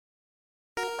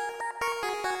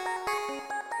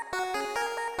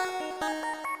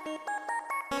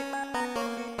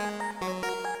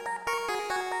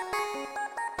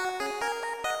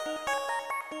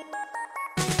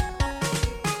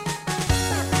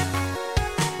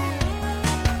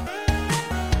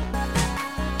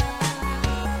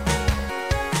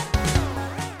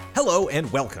Hello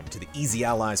and welcome to the Easy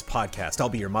Allies podcast. I'll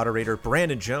be your moderator,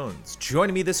 Brandon Jones.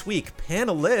 Joining me this week,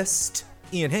 panelist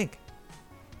Ian Hink.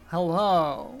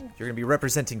 Hello. You're going to be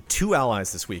representing two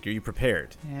allies this week. Are you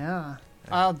prepared? Yeah.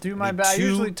 I'll do my best. I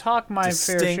usually talk my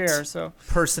fair share, so.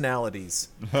 Personalities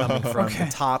coming from the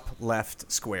top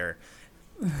left square.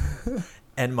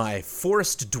 And my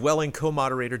forest-dwelling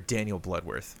co-moderator, Daniel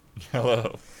Bloodworth.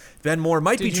 Hello. Ben Moore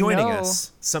might be joining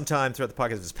us sometime throughout the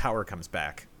podcast if his power comes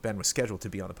back. Ben was scheduled to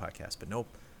be on the podcast, but no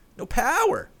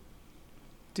power.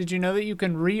 Did you know that you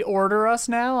can reorder us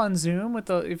now on Zoom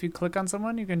if you click on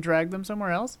someone, you can drag them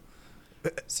somewhere else?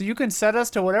 So you can set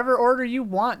us to whatever order you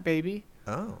want, baby.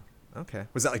 Oh, okay.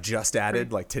 Was that just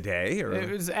added today? Or? It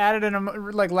was added in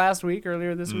last week,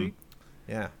 earlier this week.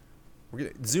 Yeah.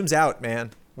 Zoom's out,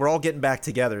 man. We're all getting back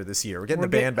together this year. We're getting the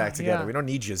band back together. Yeah. We don't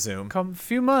need you, Zoom. Come a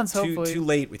few months, hopefully. Too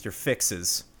late with your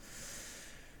fixes.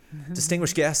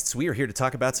 Distinguished guests, we are here to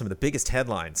talk about some of the biggest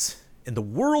headlines in the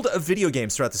world of video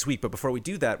games throughout this week. But before we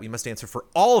do that, we must answer for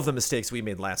all of the mistakes we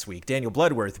made last week. Daniel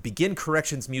Bloodworth, begin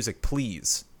corrections music,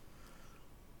 please.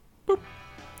 Boop.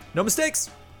 No mistakes.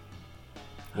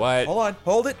 What? Hold on.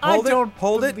 Hold it. I don't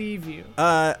believe you.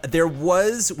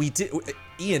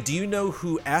 Ian, do you know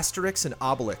who Asterix and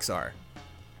Obelix are?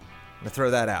 I'm going to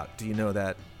throw that out. Do you know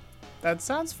that? That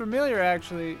sounds familiar,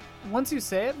 actually. Once you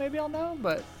say it, maybe I'll know,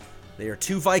 but... They are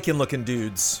two Viking-looking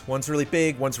dudes. One's really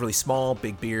big, one's really small,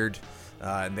 big beard.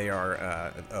 And they are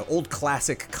an old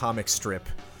classic comic strip.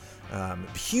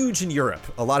 Huge in Europe.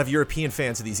 A lot of European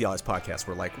fans of these Allies podcasts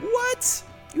were like, what?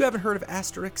 You haven't heard of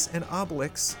Asterix and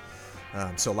Obelix?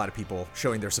 So a lot of people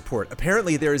showing their support.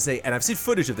 Apparently there is and I've seen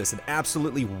footage of this, an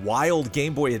absolutely wild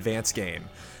Game Boy Advance game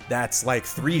that's like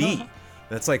 3D.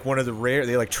 That's like one of the rare.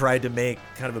 They tried to make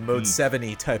kind of a Mode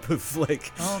 70 type of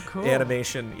cool.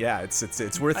 animation. Yeah,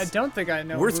 it's worth. I don't think I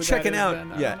know. Worth checking out.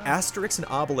 Yeah, Asterix and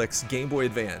Obelix Game Boy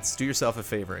Advance. Do yourself a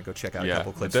favor and go check out a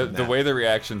couple clips. The way the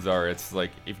reactions are, it's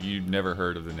like if you've never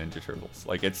heard of the Ninja Turtles.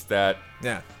 It's that.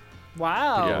 Yeah.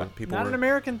 Wow. People not an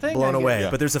American thing. Blown away.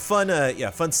 Yeah. But there's a fun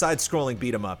side-scrolling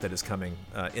beat 'em up that is coming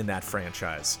in that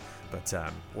franchise. But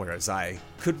whereas I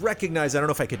could recognize, I don't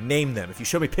know if I could name them. If you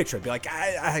showed me a picture, I'd be like,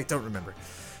 I don't remember.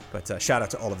 But shout out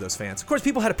to all of those fans. Of course,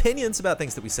 people had opinions about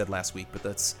things that we said last week, but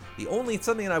that's the only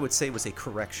something that I would say was a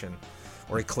correction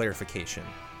or a clarification.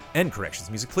 End corrections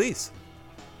music, please.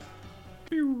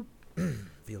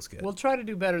 Feels good. We'll try to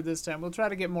do better this time. We'll try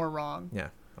to get more wrong. Yeah.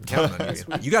 I'm counting on you.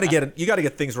 You got to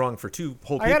get things wrong for two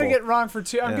whole people. I got to get wrong for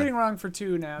two. I'm getting wrong for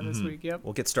two now this week. Yep.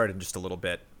 We'll get started in just a little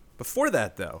bit. Before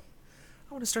that, though,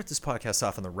 I want to start this podcast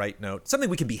off on the right note. Something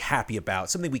we can be happy about.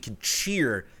 Something we can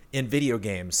cheer in video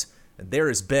games. And there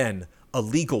has been a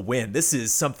legal win. This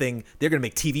is something, they're going to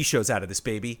make TV shows out of this,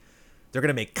 baby. They're going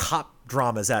to make cop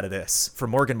dramas out of this. For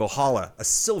Morgan Mohala, A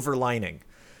Silver Lining.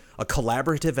 A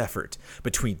collaborative effort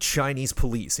between Chinese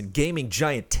police and gaming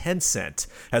giant Tencent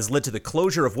has led to the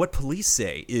closure of what police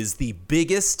say is the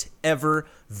biggest ever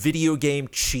video game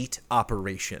cheat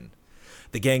operation.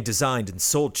 The gang designed and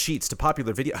sold cheats to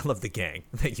popular video... I love the gang.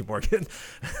 Thank you, Morgan.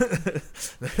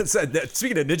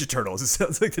 Speaking of Ninja Turtles, it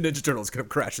sounds like the Ninja Turtles come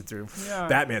crashing through. Yeah.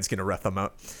 Batman's going to rough them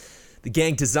out. The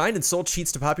gang designed and sold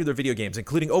cheats to popular video games,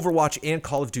 including Overwatch and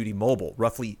Call of Duty Mobile.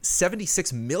 Roughly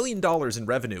 $76 million in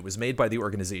revenue was made by the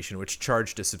organization, which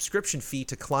charged a subscription fee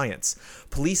to clients.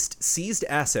 Police seized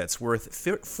assets worth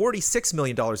 $46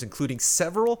 million, including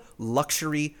several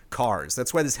luxury cars.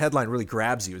 That's why this headline really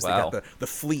grabs you, is wow. They got the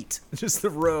fleet, just the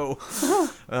row.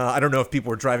 I don't know if people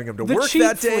were driving them to work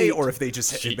that day, fleet. Or if they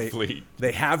just fleet.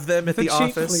 They have them at the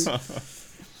office.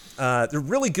 They're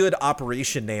really good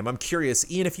operation name. I'm curious,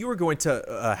 Ian, if you were going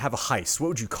to have a heist, what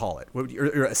would you call it? What would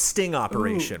or a sting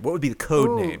operation? What would be the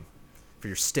code name for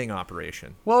your sting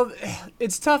operation? Well,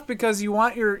 it's tough because you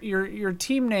want your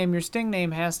team name, your sting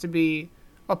name has to be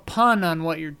a pun on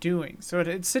what you're doing. So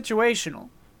it's situational.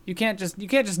 You can't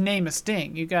just name a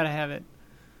sting. You got to have it.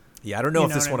 Yeah, I don't know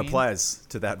if this one applies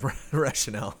to that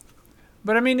rationale.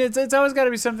 But I mean, it's always got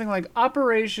to be something like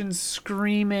Operation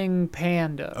Screaming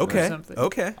Panda. Okay. Or something.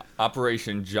 Okay.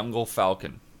 Operation Jungle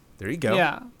Falcon. There you go.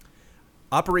 Yeah.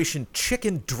 Operation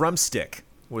Chicken Drumstick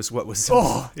was what was.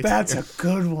 Oh, that's a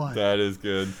good one. That is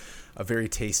good. A very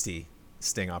tasty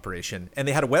sting operation. And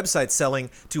they had a website selling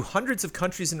to hundreds of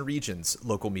countries and regions,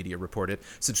 local media reported.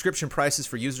 Subscription prices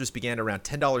for users began around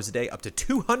 $10 a day, up to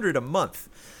 $200 a month.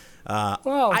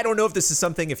 Wow. I don't know if this is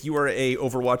something, if you are a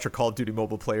Overwatch or Call of Duty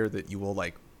mobile player, that you will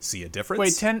see a difference.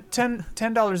 Wait,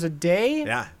 $10 a day?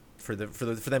 Yeah, for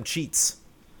them cheats.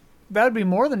 That would be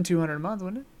more than $200 a month,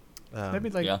 wouldn't it? That'd be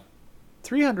like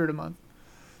 $300 a month.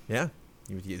 Yeah.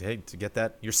 Hey, to get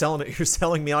that, you're selling it. You're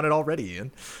selling me on it already,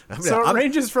 Ian. So it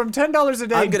ranges from $10 a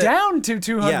day down to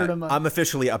 $200 a month. I'm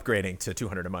officially upgrading to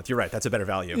 $200 a month. You're right. That's a better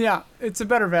value. Yeah, it's a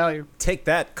better value. Take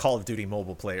that, Call of Duty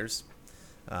mobile players.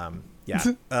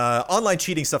 Online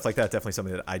cheating, stuff like that, definitely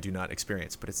something that I do not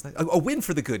experience. But it's a win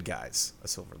for the good guys. A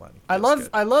silver lining. I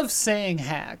love saying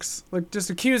hacks, like just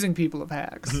accusing people of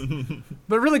hacks,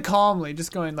 but really calmly,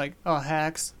 just going like, "Oh,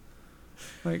 hacks,"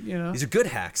 like These are good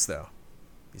hacks, though.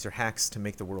 These are hacks to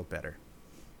make the world better.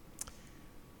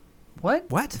 What?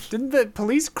 What? Didn't the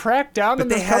police crack down on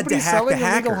the companies selling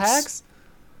illegal hacks?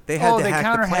 They had to hack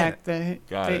counter-hacked the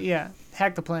planet.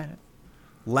 Hack the planet.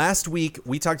 Last week,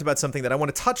 we talked about something that I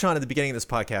want to touch on at the beginning of this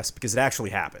podcast because it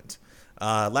actually happened.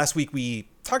 Last week, we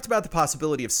talked about the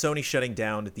possibility of Sony shutting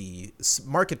down the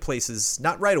marketplaces,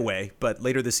 not right away, but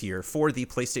later this year, for the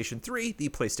PlayStation 3, the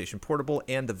PlayStation Portable,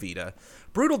 and the Vita.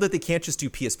 Brutal that they can't just do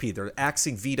PSP. They're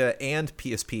axing Vita and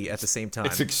PSP at the same time.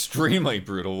 It's extremely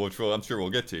brutal, which I'm sure we'll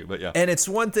get to, but yeah. And it's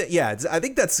one thing, I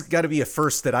think that's got to be a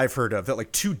first that I've heard of, that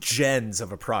like 2 gens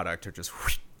of a product are just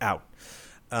out.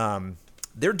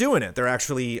 They're doing it. They're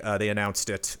actually, they announced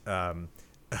it.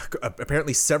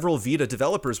 Apparently several Vita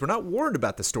developers were not warned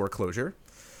about the store closure.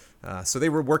 So they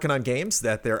were working on games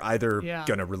that they're either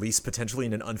going to release potentially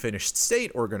in an unfinished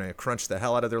state or going to crunch the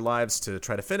hell out of their lives to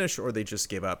try to finish, or they just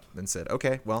gave up and said,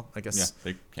 okay, well, I guess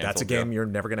that's a game you're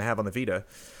never going to have on the Vita.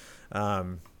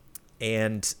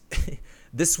 And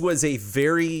this was a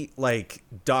very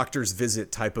doctor's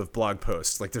visit type of blog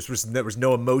post. Like there was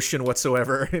no emotion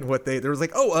whatsoever in what they was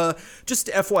like, just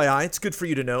FYI, it's good for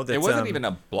you to know that it wasn't even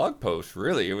a blog post,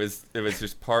 really. It was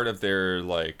just part of their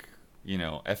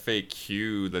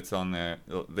FAQ that's on there.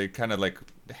 They kind of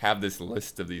have this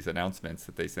list of these announcements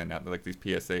that they send out, like these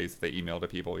PSAs they email to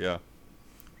people. Yeah.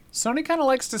 Sony kind of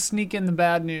likes to sneak in the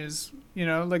bad news,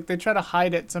 they try to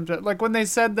hide it sometimes. Like when they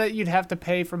said that you'd have to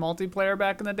pay for multiplayer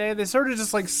back in the day, they sort of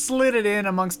just slid it in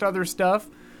amongst other stuff.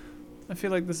 I feel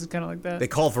like this is kind of like that. They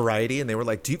called Variety and they were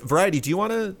like, Variety, do you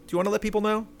want to let people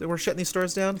know that we're shutting these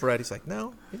stores down? Variety's like,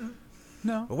 no,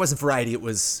 No. It wasn't Variety, it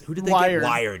was, who did they Wired. get?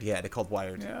 Wired, yeah, they called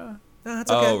Wired. Yeah. No,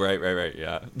 that's okay. Oh, right,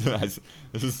 yeah.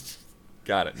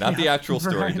 Got it. Not the actual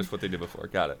story, right. just what they did before.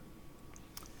 Got it.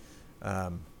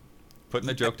 Putting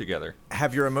the joke together.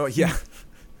 Have your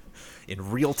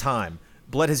in real time.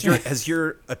 Blood, has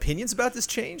your opinions about this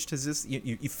changed? Has this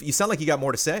you sound like you got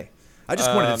more to say? I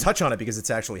just wanted to touch on it because it's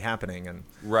actually happening, and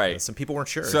some people weren't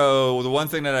sure. So the one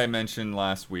thing that I mentioned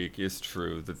last week is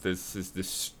true, that this is the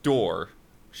store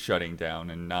shutting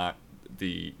down and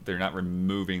they're not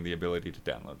removing the ability to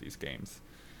download these games.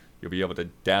 You'll be able to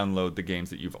download the games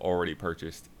that you've already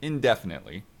purchased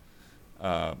indefinitely,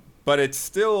 but it's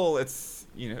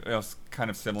kind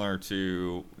of similar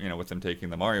to with them taking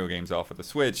the Mario games off of the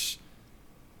Switch.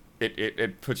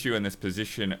 It puts you in this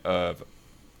position of,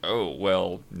 oh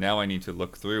well, now I need to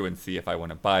look through and see if I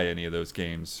want to buy any of those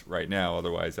games right now,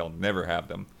 otherwise I'll never have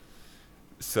them.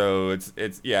 So it's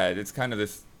kind of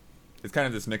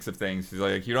this mix of things. It's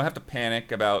like you don't have to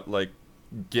panic about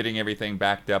getting everything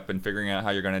backed up and figuring out how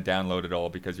you're going to download it all,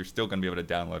 because you're still going to be able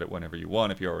to download it whenever you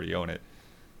want if you already own it.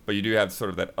 But you do have sort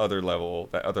of that other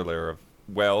layer of,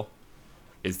 well,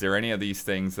 is there any of these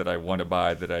things that I want to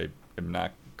buy that I am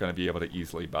not going to be able to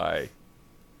easily buy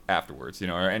afterwards?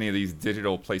 Or any of these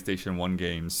digital PlayStation 1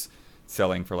 games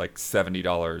selling for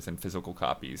 $70 in physical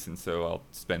copies, and so I'll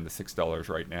spend the $6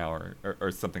 right now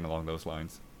or something along those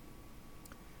lines.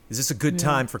 Is this a good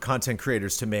time for content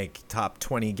creators to make top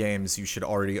 20 games you should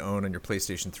already own on your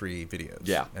PlayStation 3 videos?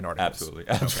 Yeah, and articles?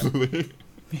 Absolutely. Okay.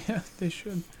 Yeah, they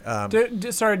should.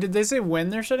 Did they say when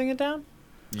they're shutting it down?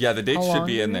 Yeah, the date should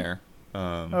be in there.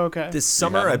 Okay. This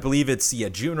summer, I believe it's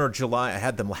June or July. I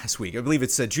had them last week. I believe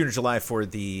it's June or July for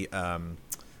the one.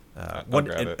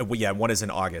 One is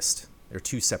in August. They're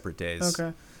 2 separate days.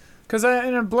 Okay. Because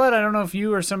in Blood, I don't know if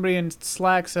you or somebody in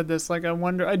Slack said this. I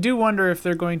do wonder if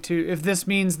if this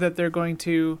means that they're going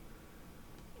to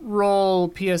roll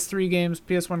PS3 games,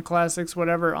 PS1 classics,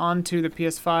 whatever, onto the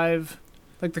PS5,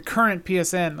 the current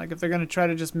PSN. If they're going to try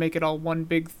to just make it all one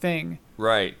big thing.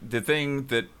 Right. The thing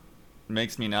that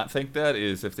makes me not think that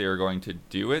is, if they were going to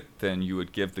do it, then you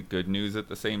would give the good news at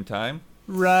the same time.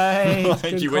 Right.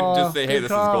 You wouldn't just say, hey,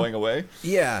 this is going away.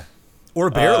 Yeah. Or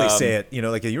barely say it,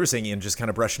 like you were saying, Ian, just kind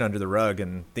of brush it under the rug,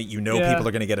 and that people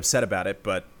are going to get upset about it,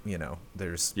 but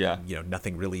there's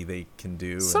nothing really they can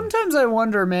do. Sometimes I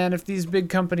wonder, man, if these big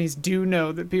companies do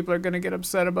know that people are going to get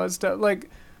upset about stuff.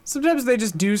 Sometimes they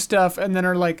just do stuff and then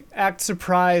are act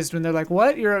surprised when they're like,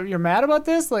 "What? You're mad about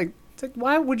this?" It's like,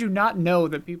 why would you not know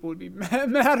that people would be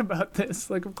mad about this?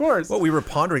 Like, of course. Well, we were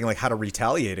pondering like how to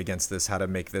retaliate against this, how to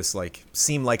make this like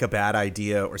seem like a bad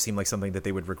idea or seem like something that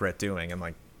they would regret doing. And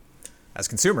like, as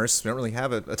consumers, we don't really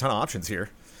have a ton of options here.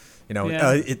 To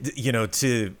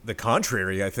the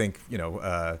contrary, I think,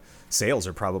 sales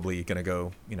are probably going to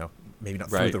go, maybe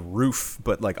not through the roof,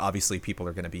 but like obviously people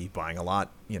are going to be buying a lot,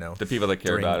 The people that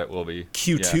care about it will be.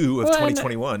 Q2 of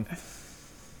 2021.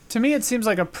 To me, it seems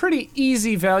like a pretty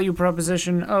easy value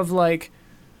proposition of like,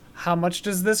 how much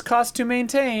does this cost to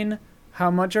maintain? How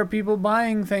much are people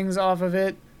buying things off of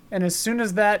it? And as soon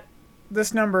as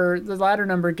this number, the latter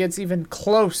number, gets even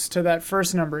close to that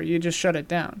first number, you just shut it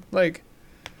down. Like,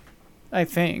 I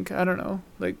think. I don't know.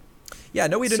 Like, yeah,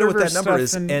 no way to know what that number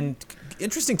is. And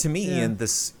interesting to me in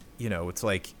this, it's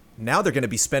like now they're going to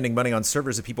be spending money on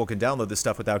servers that people can download this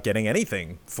stuff without getting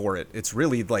anything for it. It's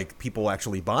really like people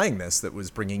actually buying this that was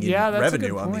bringing in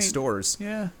revenue on these stores.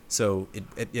 Yeah. So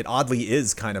it oddly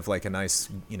is kind of like a nice,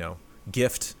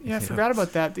 gift. Yeah, I forgot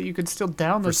about that you could still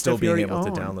download for still stuff being you able own.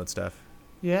 to download stuff.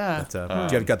 Yeah.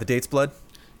 But, you got the dates, Blood?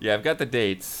 Yeah, I've got the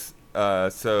dates.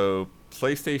 So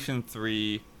PlayStation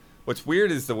 3. What's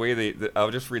weird is the way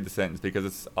I'll just read the sentence because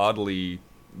it's oddly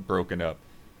broken up.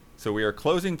 So we are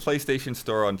closing PlayStation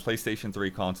Store on PlayStation 3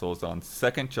 consoles on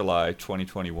 2nd July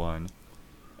 2021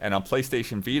 and on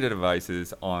PlayStation Vita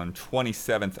devices on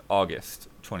 27th August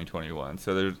 2021.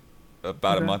 So there's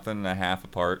about a month and a half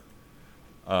apart,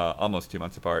 almost 2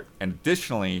 months apart. And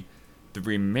additionally, the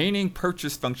remaining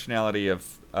purchase functionality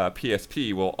of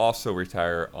PSP will also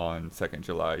retire on 2nd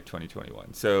July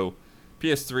 2021. So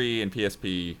PS3 and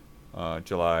PSP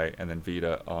July, and then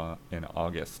Vita in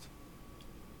August.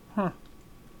 Huh.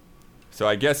 So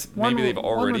I guess maybe they've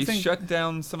already think shut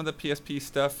down some of the PSP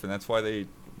stuff, and that's why they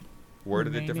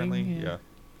worded it differently. Yeah.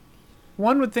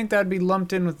 One would think that would be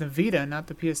lumped in with the Vita, not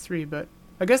the PS3, but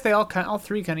I guess they all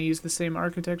three kind of use the same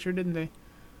architecture, didn't they?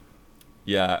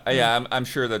 Yeah, I'm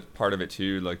sure that part of it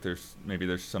too. Like, there's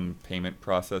some payment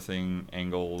processing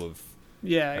angle of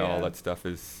all that stuff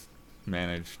is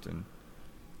managed, and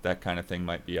that kind of thing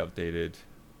might be outdated.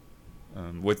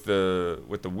 With the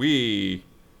Wii,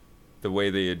 the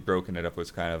way they had broken it up was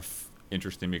kind of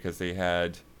interesting because they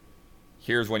had,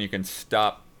 here's when you can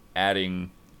stop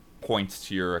adding points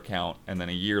to your account, and then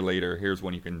a year later, here's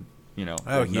when you can, you'll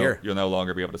no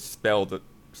longer be able to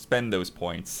spend those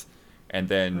points, and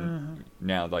then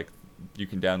now like you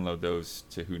can download those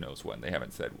to who knows when. They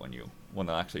haven't said when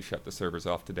they'll actually shut the servers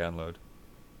off to download.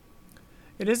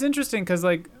 It is interesting because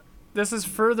like this is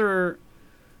further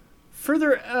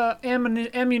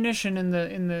ammunition in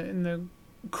the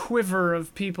quiver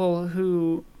of people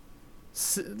who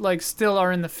still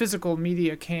are in the physical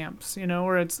media camps,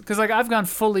 where it's because like I've gone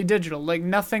fully digital. Like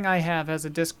nothing I have has a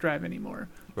disc drive anymore.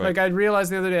 Right. Like I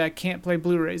realized the other day I can't play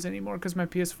Blu-rays anymore because my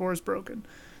PS4 is broken.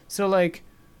 So like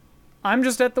I'm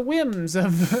just at the whims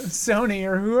of Sony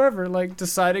or whoever, like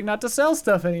deciding not to sell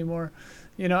stuff anymore.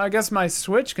 I guess my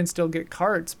Switch can still get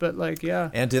carts, but like, yeah.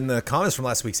 And in the comments from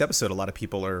last week's episode, a lot of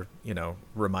people are,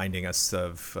 reminding us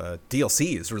of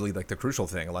DLC is really like the crucial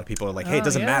thing. A lot of people are like, hey, it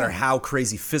doesn't matter how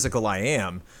crazy physical I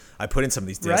am. I put in some of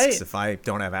these discs if I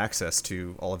don't have access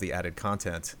to all of the added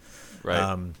content.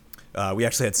 Right. We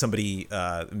actually had somebody,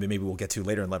 maybe we'll get to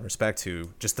later in Love and Respect, who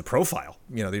just the profile.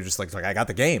 They're just like I got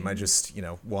the game. I just,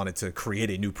 wanted to create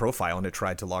a new profile, and it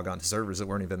tried to log on to servers that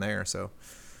weren't even there. So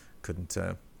couldn't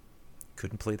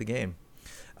play the game.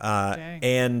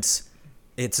 And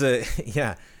it's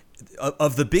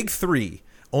of the big three,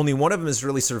 only one of them is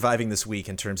really surviving this week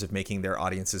in terms of making their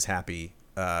audiences happy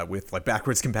with like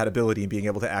backwards compatibility and being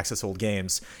able to access old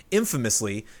games.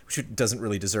 Infamously, which doesn't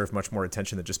really deserve much more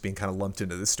attention than just being kind of lumped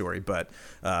into this story, but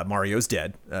Mario's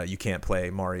dead. You can't play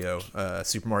Mario,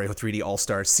 Super Mario 3D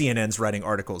All-Stars. CNN's writing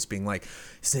articles being like,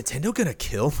 is Nintendo gonna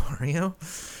kill Mario?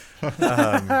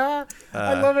 I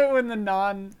love it when the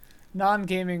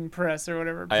non-gaming press or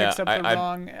whatever picks up the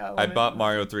wrong element. I bought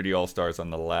Mario 3D All-Stars on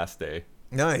the last day.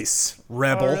 Nice.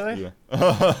 Rebel. Oh, really?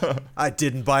 Yeah. I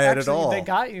didn't buy it at all. They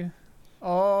got you.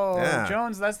 Oh, yeah.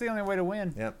 Jones, that's the only way to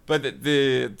win. Yep. But not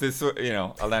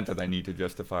that I need to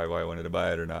justify why I wanted to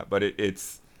buy it or not, but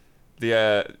it's the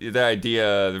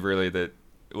idea really that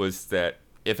was that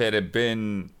if it had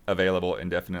been available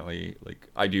indefinitely, like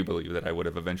I do believe that I would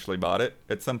have eventually bought it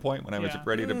at some point when I was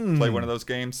ready to play one of those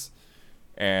games.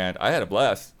 And I had a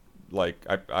blast. Like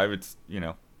I would,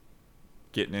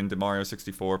 getting into Mario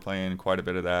 64, playing quite a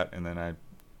bit of that, and then I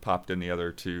popped in the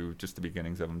other two, just the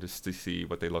beginnings of them, just to see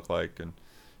what they look like. And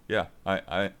yeah,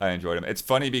 I enjoyed them. It's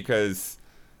funny because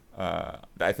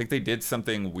I think they did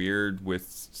something weird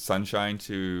with Sunshine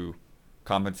to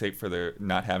compensate for the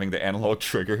not having the analog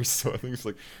triggers. So I think it's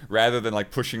like rather than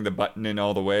like pushing the button in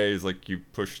all the way, is like you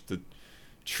push the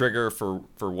trigger for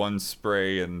one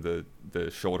spray and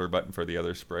the shoulder button for the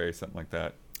other spray, something like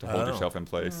that, to hold yourself in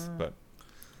place. But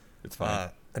it's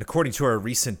fine. And according to our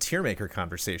recent tier maker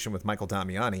conversation with Michael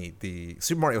Damiani, the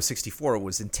Super Mario 64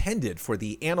 was intended for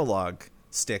the analog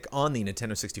stick on the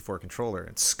Nintendo 64 controller,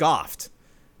 and scoffed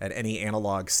at any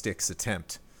analog stick's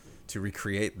attempt to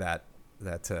recreate that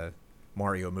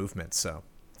Mario movement. So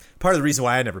part of the reason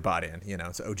why I never bought in,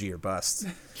 it's OG or bust.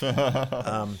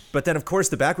 But then, of course,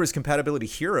 the backwards compatibility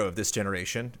hero of this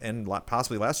generation, and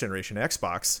possibly last generation,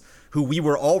 Xbox, who we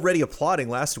were already applauding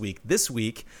last week, this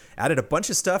week added a bunch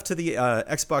of stuff to the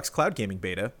Xbox Cloud Gaming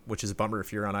Beta, which is a bummer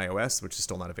if you're on iOS, which is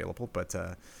still not available, but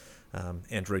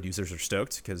Android users are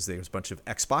stoked because there's a bunch of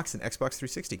Xbox and Xbox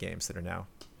 360 games that are now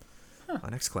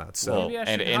on xCloud. So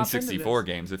and N64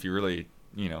 games, if you really,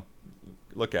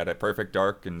 look at it. Perfect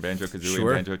Dark and Banjo-Kazooie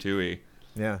Sure. and Banjo-Tooie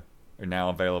are now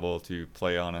available to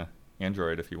play on a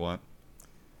Android if you want.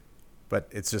 But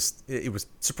it's just, it was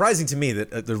surprising to me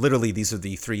that they're literally, these are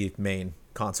the three main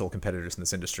console competitors in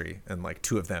this industry, and like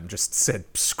two of them just said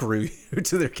screw you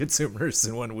to their consumers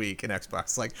in 1 week, and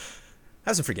Xbox like,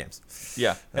 have some free games.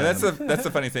 Yeah, and that's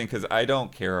the funny thing, because I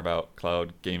don't care about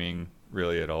cloud gaming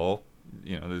really at all.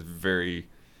 There's very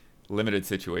limited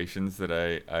situations that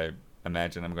I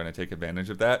imagine I'm going to take advantage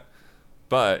of that,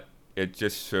 but it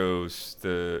just shows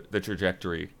the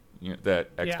trajectory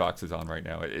that Xbox is on right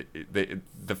now.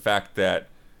 The fact that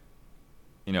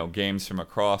games from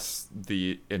across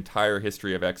the entire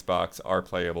history of Xbox are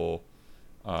playable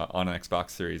on an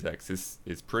Xbox Series X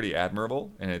is pretty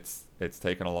admirable, and it's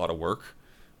taken a lot of work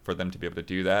for them to be able to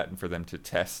do that, and for them to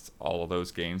test all of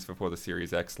those games before the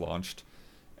Series X launched.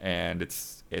 And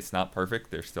it's not perfect.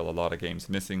 There's still a lot of games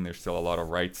missing. There's still a lot of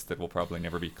rights that will probably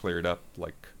never be cleared up,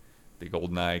 like the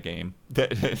GoldenEye game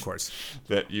that Of course.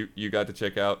 that you got to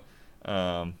check out.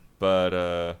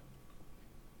 But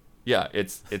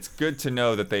it's good to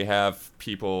know that they have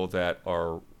people that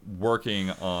are working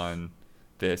on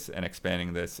this and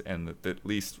expanding this, and that at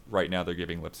least right now they're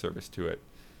giving lip service to it.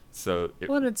 So it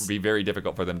would be very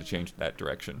difficult for them to change that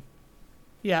direction.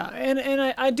 Yeah, and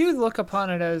I do look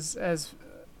upon it as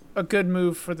a good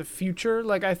move for the future.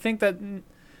 Like, I think that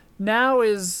now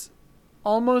is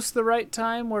almost the right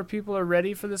time where people are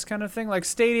ready for this kind of thing. Like,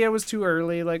 Stadia was too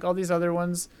early. Like, all these other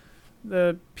ones,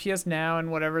 the PS Now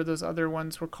and whatever those other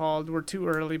ones were called, were too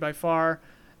early by far.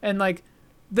 And, like,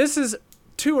 this is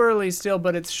too early still,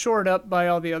 but it's shored up by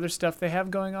all the other stuff they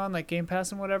have going on, like Game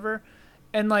Pass and whatever.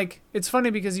 And, like, it's funny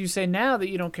because you say now that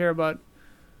you don't care about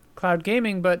cloud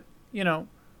gaming, but,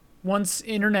 once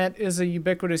internet is a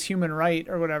ubiquitous human right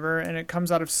or whatever, and it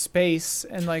comes out of space,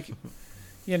 and like,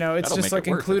 it's just like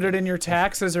included in your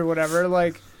taxes or whatever,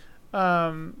 like,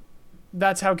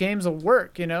 that's how games will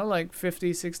work, like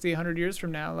 50, 60, 100 years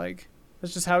from now, like,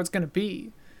 that's just how it's going to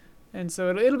be. And so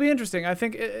it'll be interesting. I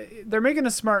think they're making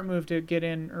a smart move to get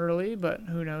in early, but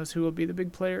who knows who will be the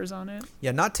big players on it.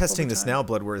 Yeah, not testing this now,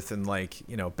 Bloodworth, and like,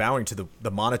 bowing to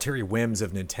the monetary whims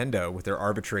of Nintendo with their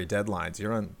arbitrary deadlines.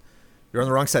 You're on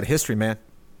the wrong side of history, man.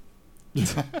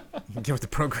 Get with the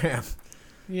program.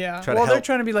 Yeah. They're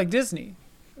trying to be like Disney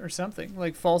or something,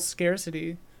 like false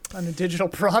scarcity on the digital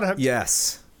product.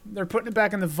 Yes. They're putting it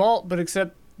back in the vault, but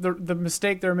except the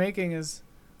mistake they're making is,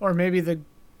 or maybe the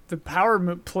power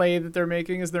play that they're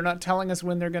making is they're not telling us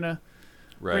when they're going to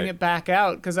bring it back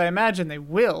out, because I imagine they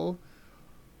will,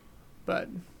 but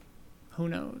who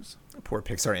knows? Poor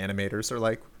Pixar animators are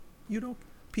like,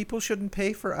 people shouldn't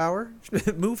pay for our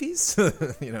movies.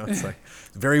 It's like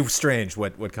very strange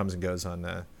what comes and goes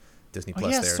on Disney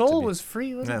Plus. Yeah, Soul was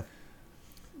free, wasn't it?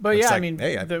 But it's yeah, like, I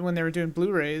mean, when they were doing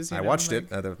Blu-rays, I watched it,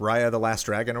 the Raya the Last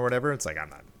Dragon or whatever. It's like I'm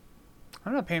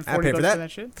not paying $40 for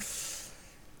that shit.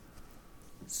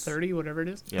 30, whatever it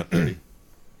is. Yeah, 30.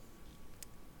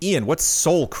 Ian, what's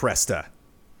Soul Cresta?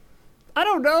 I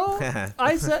don't know.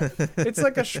 I said it's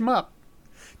like a shmup.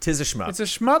 'Tis a shmup. It's a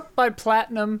shmup by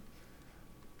Platinum.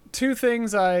 Two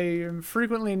things I am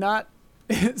frequently not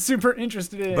super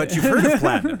interested in. But you've heard of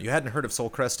Platinum. You hadn't heard of Soul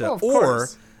Cresta, of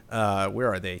course.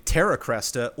 Where are they? Terra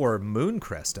Cresta or Moon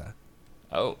Cresta?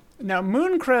 Oh. Now,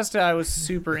 Moon Cresta I was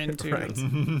super into. Right.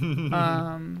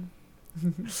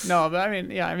 No, but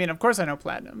I mean, of course I know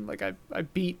Platinum. Like, I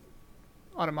beat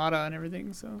Automata and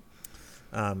everything, so.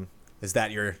 Is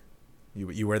that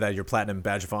you wear that as your Platinum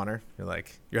badge of honor? You're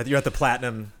like, you're at the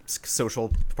Platinum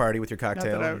social party with your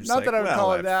cocktail. Not that I would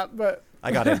call it that, but.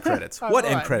 I got end credits. What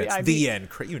end credits? The end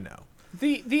credits,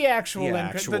 The actual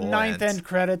end credits. The ninth end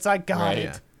credits. I got it.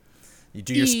 Yeah. You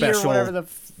do your special or whatever the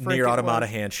Nier Automata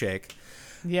handshake.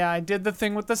 Yeah, I did the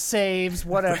thing with the saves,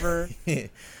 whatever.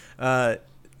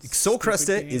 Soul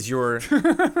Cresta game. is your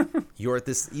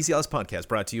this Easy Alice podcast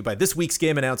brought to you by this week's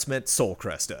game announcement, Soul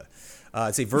Cresta.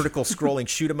 It's a vertical scrolling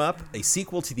shoot 'em up, a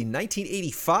sequel to the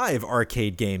 1985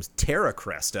 arcade games Terra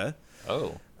Cresta.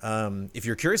 Oh. If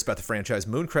you're curious about the franchise,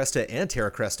 Moon Cresta and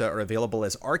Terra Cresta are available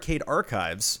as arcade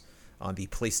archives on the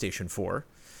PlayStation 4.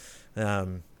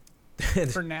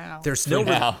 For now. There's For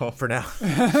now. for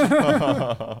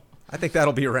now. I think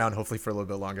that'll be around hopefully for a little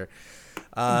bit longer.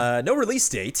 No release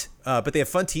date, but they have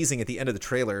fun teasing at the end of the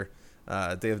trailer.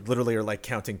 They literally are like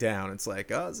counting down. It's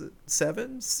like, oh, is it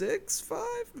 7, 6, 5?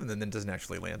 And then it doesn't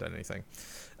actually land on anything.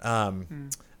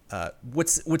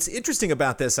 What's interesting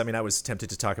about this, I mean, I was tempted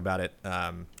to talk about it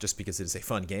just because it is a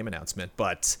fun game announcement,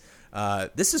 but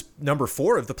this is number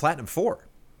 4 of the Platinum 4.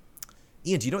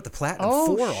 Ian, do you know what the Platinum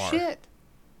 4 are? Oh, shit.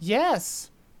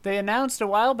 Yes. They announced a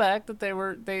while back that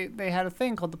they had a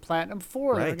thing called the Platinum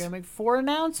 4. They were Right. going to make 4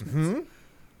 announcements.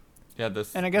 Yeah,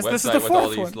 this And I guess website this is the with all fourth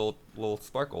these one. little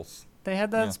sparkles. They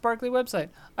had that Yeah. sparkly website.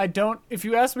 If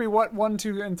you asked me what 1,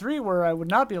 2, and 3 were, I would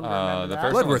not be able to remember the that.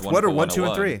 first one was Bloodworth, what are 1, Wonderful 2,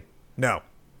 and 3? 101. No.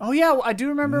 Oh, yeah, I do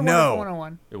remember No.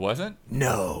 101. It wasn't?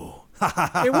 No.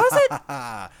 It wasn't?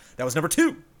 That was number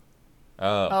 2.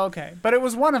 Oh, okay. But it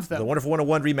was one of them. The Wonderful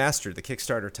 101 remastered. The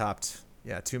Kickstarter topped,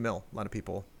 $2 million. A lot of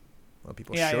people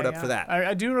showed up for that.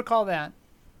 I do recall that.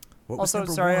 What was Also,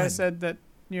 number sorry 1? I said that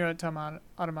Nier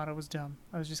Automata was dumb.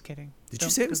 I was just kidding. Did you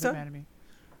say it was Don't dumb? get mad at me.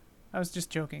 I was just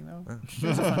joking, though. It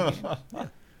was a fun game.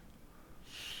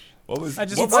 What was? I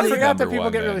what was forgot that number people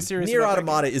one, get then? really serious Nier about that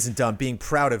Automata isn't dumb. Being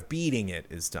proud of beating it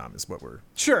is dumb, is what we're,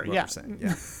 Sure, what yeah. we're saying.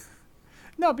 Yeah.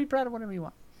 No, be proud of whatever you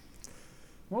want.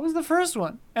 What was the first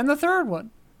one? And the third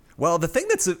one? Well, the thing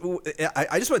that's,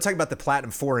 I just want to talk about the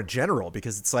Platinum 4 in general,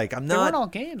 because it's like, I'm They not. weren't all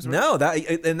games, right? No,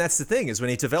 and that's the thing, is when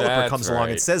a developer That's comes along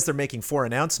and right. says they're making 4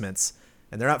 announcements,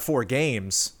 and they're not 4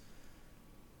 games.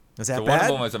 Is that So bad? one of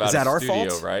them was about is that a our studio,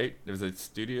 fault? right? There was a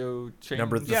studio change.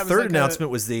 The Yeah, it was third like announcement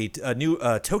was the new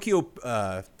Tokyo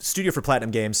studio for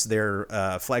Platinum Games. Their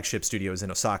flagship studio is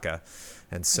in Osaka,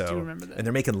 and so do remember that. and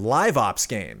they're making live ops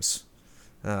games.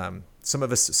 Some of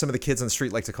the kids on the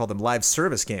street like to call them live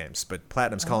service games, but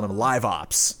Platinum's calling them live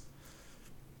ops.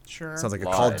 Sure. Sounds like a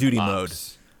Live Call of Duty ops. mode.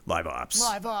 Live ops.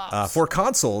 Live ops. For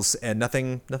consoles, and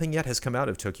nothing yet has come out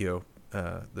of Tokyo.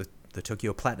 The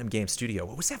Tokyo Platinum Game Studio.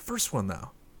 What was that first one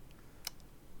though?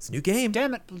 It's a new game.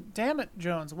 Damn it,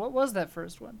 Jones. What was that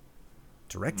first one?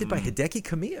 Directed by Hideki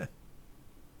Kamiya.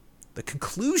 The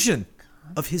conclusion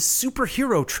of his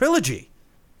superhero trilogy.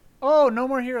 Oh, No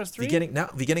More Heroes 3?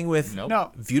 Beginning with Nope.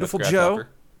 No. Beautiful That's Joe, Grasshopper.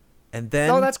 and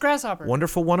then Oh, that's Grasshopper.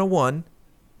 Wonderful 101,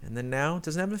 and then now it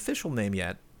doesn't have an official name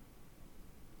yet.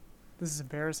 This is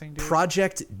embarrassing, dude.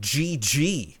 Project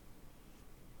GG.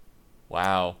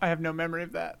 Wow. I have no memory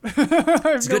of that.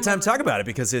 It's a good time to talk about it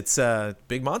because it's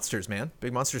big monsters, man.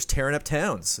 Big monsters tearing up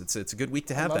towns. It's a good week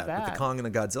to have love that with the that. Kong and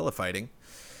the Godzilla fighting.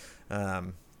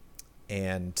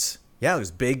 And yeah,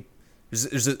 there's big.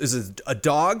 There's a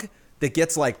dog that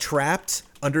gets like trapped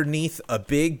underneath a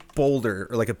big boulder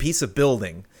or like a piece of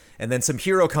building, and then some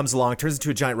hero comes along, turns into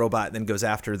a giant robot, and then goes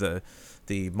after the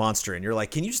monster. And you're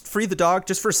like, can you just free the dog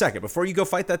just for a second before you go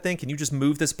fight that thing? Can you just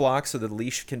move this block so that the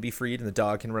leash can be freed and the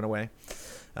dog can run away?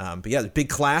 But yeah, the big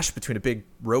clash between a big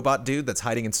robot dude that's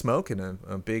hiding in smoke and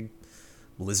a big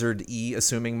lizard-y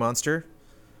assuming monster.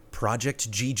 Project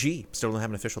GG. Still don't have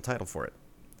an official title for it.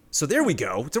 So there we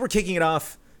go. So we're kicking it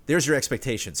off. There's your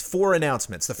expectations. 4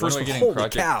 announcements. The When first are we one, getting holy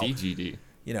Project cow. DGD?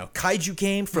 Kaiju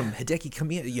game from Hideki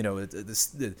Kamiya,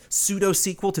 the pseudo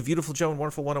sequel to Beautiful Joe and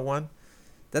Wonderful 101.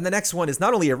 Then the next one is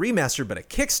not only a remaster, but a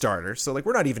Kickstarter. So like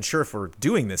we're not even sure if we're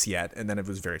doing this yet. And then it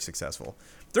was very successful.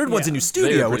 Third one's a Yeah. new They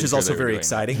studio, were which pretty is sure also they were very doing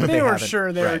exciting. that. But They were haven't.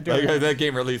 sure they were Right. doing Like, it. that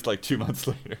game released like 2 months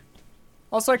later.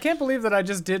 Also, I can't believe that I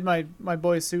just did my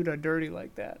boy Suda dirty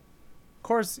like that. Of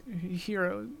course,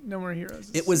 No More Heroes.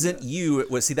 is It wasn't Suda. you.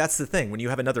 It was, see, that's the thing. When you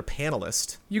have another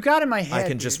panelist, You got in my head. I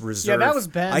can just dude. reserve. Yeah, that was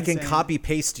Ben. I can saying. copy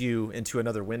paste you into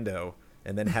another window,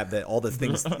 and then have all the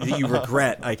things that you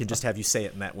regret. I can just have you say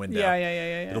it in that window. Yeah.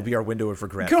 It'll be our window of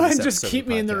regret. Go for ahead this and just episode keep of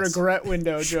me in the podcast. regret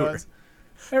window, Sure. Jones.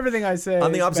 Everything I say.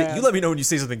 On the is opposite, bad. you let me know when you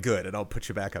say something good, and I'll put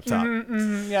you back up top.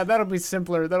 Yeah, that'll be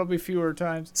simpler. That'll be fewer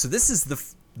times. So this is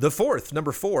the fourth,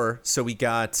 number 4. So we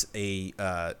got the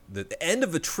end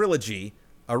of the trilogy,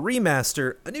 a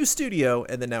remaster, a new studio,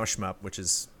 and then now a shmup, which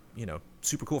is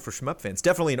super cool for shmup fans.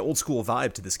 Definitely an old school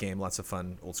vibe to this game. Lots of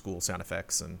fun old school sound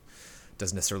effects, and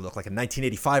doesn't necessarily look like a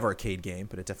 1985 arcade game,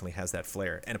 but it definitely has that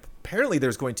flair. And apparently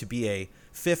there's going to be a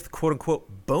 5th quote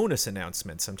unquote bonus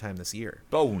announcement sometime this year,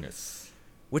 Bonus.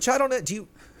 which I don't know.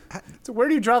 So where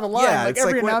do you draw the line? Yeah, like it's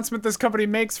every like what- announcement this company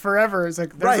makes forever is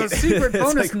like, there's Right. a secret It's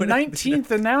bonus like when-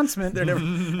 19th announcement. They're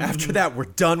never. After that, we're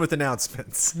done with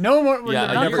announcements. No more. Yeah,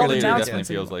 they're a not year called later definitely announcements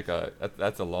feels anymore. like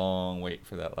that's a long wait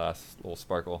for that last little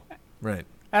sparkle. Right.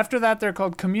 After that, they're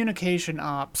called communication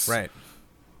ops. Right.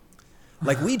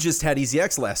 Like we just had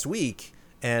EZX last week,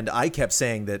 and I kept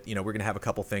saying that we're going to have a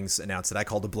couple things announced that I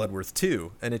called the Bloodworth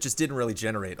 2, and it just didn't really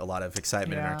generate a lot of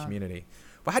excitement in our Yeah. community.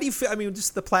 But how do you feel? I mean,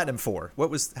 just the Platinum 4.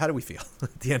 How do we feel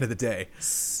at the end of the day?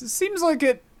 Seems like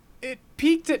it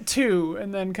peaked at 2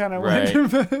 and then kind of Right.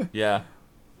 went. Yeah.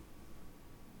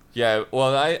 Yeah.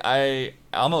 Well, I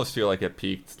almost feel like it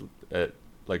peaked at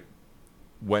like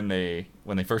when they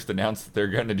first announced that they're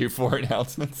going to do 4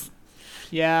 announcements.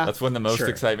 Yeah. That's when the most Sure.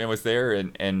 excitement was there,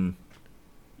 and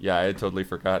yeah, I had totally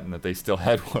forgotten that they still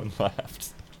had one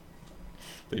left.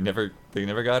 They never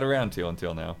got around to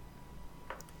until now.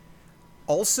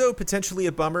 Also, potentially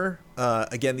a bummer.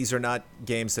 Again, these are not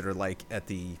games that are like at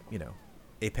the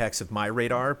apex of my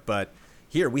radar, but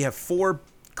here we have 4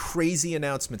 crazy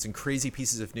announcements and crazy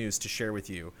pieces of news to share with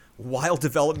you while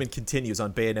development continues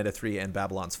on Bayonetta 3 and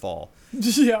Babylon's Fall.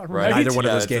 Yeah, right. Neither one of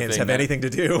Yeah, those that's the games thing, have man. anything to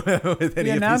do with any The of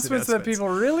these announcements that people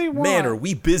really want. Man, are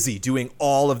we busy doing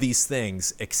all of these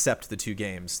things except the 2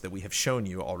 games that we have shown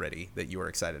you already that you are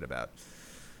excited about.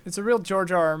 It's a real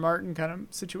George R.R. Martin kind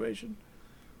of situation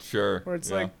Sure. where it's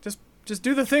yeah. like, just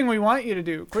do the thing we want you to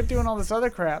do. Quit doing all this other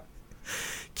crap.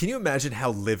 Can you imagine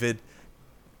how livid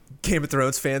Game of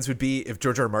Thrones fans would be if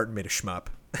George R. R. Martin made a shmup?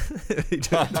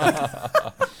 I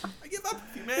give up,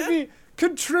 man. Maybe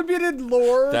contributed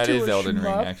lore That to is a Elden Ring,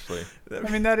 shmup. actually. I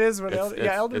mean, that is what It's-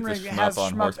 Elden it's a Ring shmup has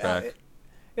on shmup. horseback.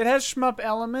 It has shmup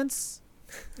elements.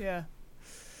 Yeah.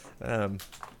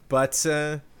 But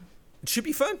it should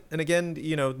be fun. And again,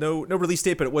 no release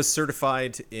date, but it was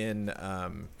certified in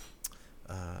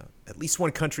at least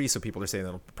one country. So people are saying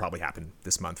that'll probably happen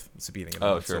this month. It's the beginning of the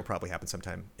month, so sure. it'll probably happen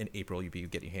sometime in April. You'll be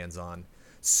getting your hands on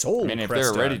Soul I mean, if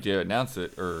Cresta. they're ready to announce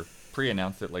it or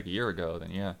pre-announce it like a year ago,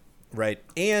 then yeah. Right.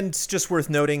 And just worth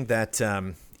noting that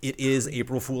it is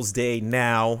April Fool's Day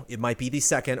now. It might be the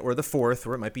 2nd or the 4th,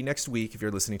 or it might be next week if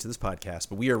you're listening to this podcast.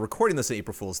 But we are recording this on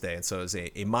April Fool's Day, and so it's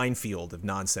a minefield of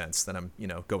nonsense that I'm,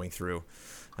 going through.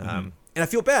 And I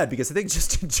feel bad because I think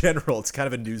just in general, it's kind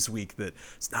of a news week that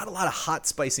it's not a lot of hot,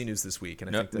 spicy news this week.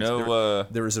 And I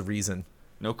think there is a reason.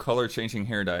 No color-changing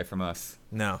hair dye from us.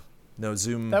 No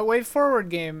Zoom. That Way Forward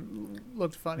game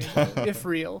looked funny, if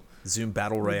real. Zoom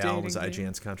Battle The Royale was dating game.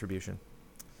 IGN's contribution.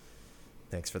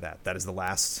 Thanks for that. That is the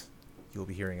last you'll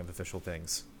be hearing of official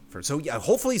things.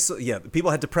 Hopefully,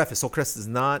 people had to preface, Soul Crest is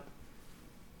not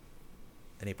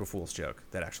an April Fool's joke.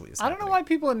 That actually is I don't know why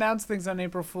people announce things on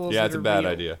April Fool's. Yeah, that it's a are bad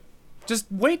real. idea. Just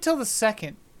wait till the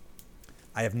 2nd.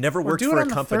 I have never worked do it for a on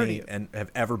the company 30th. and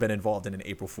have ever been involved in an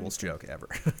April Fool's joke, ever.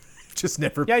 Just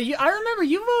never. Yeah, I remember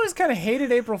you've always kind of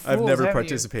hated April Fools. I've never haven't you?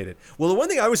 participated. Well, the one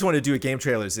thing I always want to do at Game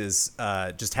Trailers is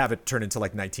just have it turn into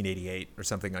like 1988 or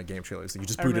something on Game Trailers. You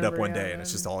just I boot it up remember, one yeah, day and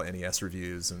it's just all NES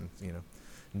reviews and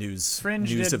news Fringe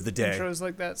news did of the day. intros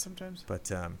like that sometimes. But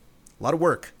a lot of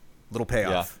work, little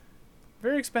payoff.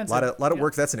 Very A expensive. lot of Yeah.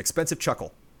 work. That's an expensive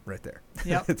chuckle right there.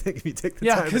 Yep. I think if you take the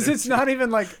Yeah, time. because and it's not even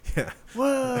like, Yeah.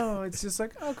 whoa. It's just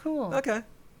like, oh, cool. Okay.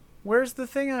 Where's the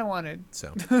thing I wanted?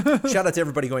 So, shout out to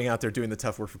everybody going out there doing the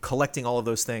tough work for collecting all of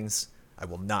those things. I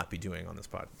will not be doing on this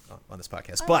podcast, I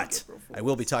like but April Fools. I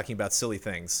will be talking about silly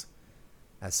things.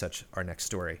 As such, our next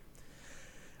story.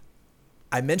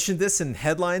 I mentioned this in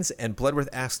headlines, and Bloodworth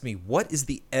asked me, "What is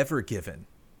the Ever Given?"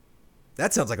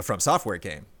 That sounds like a From Software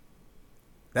game.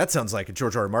 That sounds like a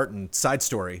George R. R. Martin side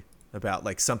story about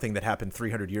like something that happened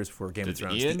 300 years before Game of Does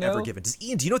Thrones. Ian The Ever know? Given. Do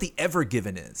you know what the Ever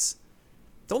Given is?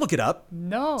 Don't look it up.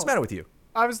 No. What's the matter with you?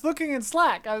 I was looking in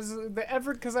Slack. I was the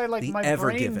Ever because I like The my Ever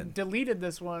brain Given. deleted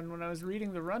this one when I was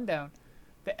reading the rundown.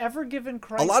 The Ever Given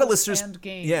Crisis A lot of listeners, and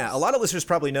Games. yeah, a lot of listeners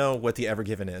probably know what the Ever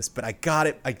Given is, but I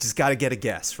just got to get a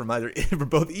guess from from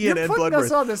both Ian You're and putting Bloodworth.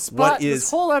 us on the spot What this is?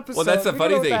 whole episode. Well, that's the We funny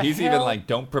don't know thing. what the He's even hell- like,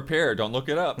 "Don't prepare, don't look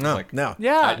it up." I'm No, like, no.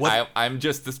 Yeah. I'm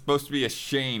just supposed to be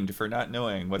ashamed for not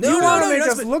knowing what. No, You this want is. to make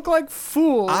you're us not- look like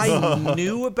fools. I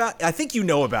knew about. I think you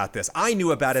know about this. I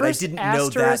knew about it. First I didn't know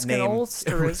that asterisk name. and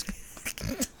asterisk.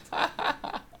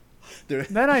 There-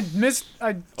 Then I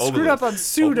screwed up on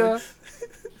Suda.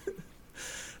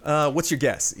 What's your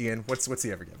guess, Ian? What's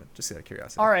the Ever Given? Just out of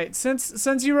curiosity. All right,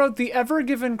 since you wrote the Ever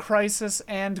Given Crisis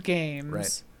and Games,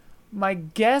 Right. my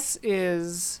guess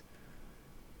is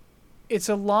it's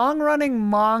a long-running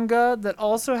manga that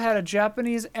also had a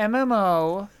Japanese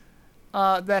MMO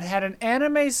that had an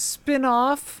anime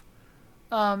spin-off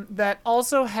that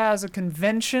also has a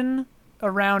convention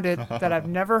around it that I've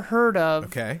never heard of.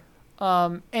 Okay.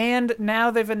 And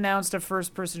now they've announced a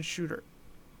first-person shooter.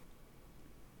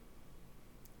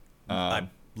 I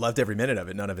loved every minute of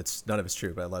it. None of it's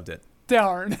true, but I loved it.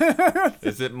 Darn.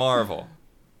 Is it Marvel?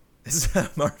 It's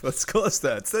Marvel. It's close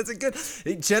though. That's a good.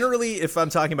 Generally, if I'm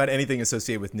talking about anything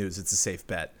associated with news, it's a safe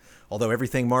bet. Although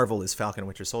everything Marvel is Falcon and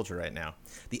Winter Soldier right now.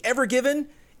 The Ever Given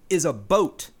is a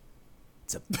boat.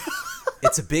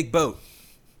 It's a big boat.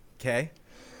 Okay.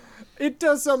 It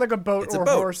does sound like a boat It's or a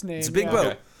boat. horse name. It's a big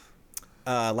yeah.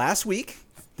 boat. Last week,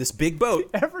 this big boat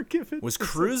Ever Given was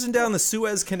cruising down the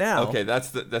Suez Canal. Okay,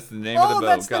 that's the name of the boat.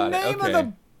 That's the Got name it. Okay. of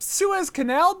the Suez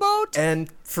Canal boat? And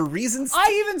for reasons...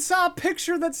 I even saw a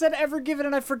picture that said Ever Given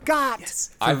and I forgot.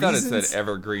 Yes, I for thought it reasons said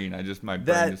Evergreen. My brain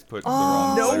that just put the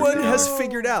wrong. no letters one together. has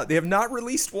figured out. They have not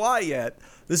released why yet.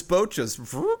 This boat just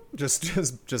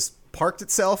parked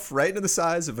itself right into the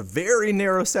size of a very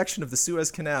narrow section of the Suez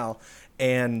Canal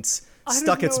and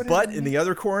stuck know its what butt it in the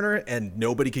other corner, and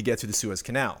nobody could get through the Suez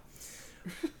Canal.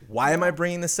 Why am I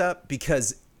bringing this up?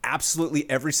 Because absolutely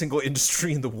every single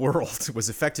industry in the world was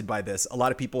affected by this. A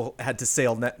lot of people had to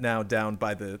sail now down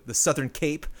by the southern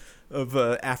cape of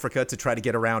Africa to try to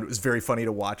get around. It was very funny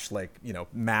to watch, like,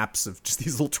 maps of just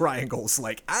these little triangles,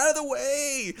 like, out of the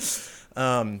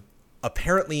way.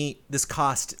 Apparently, this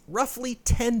cost roughly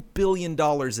 $10 billion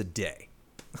a day.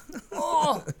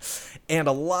 And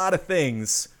a lot of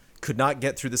things could not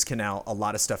get through this canal. A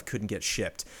lot of stuff couldn't get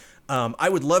shipped. I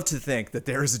would love to think that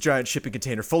there is a giant shipping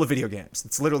container full of video games.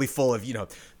 It's literally full of,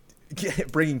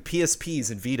 bringing PSPs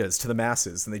and Vitas to the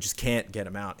masses, and they just can't get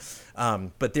them out.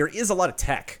 But there is a lot of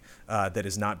tech that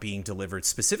is not being delivered.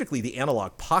 Specifically, the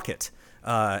Analog Pocket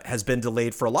has been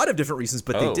delayed for a lot of different reasons,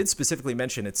 but they did specifically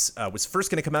mention it was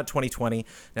first going to come out in 2020.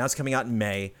 Now it's coming out in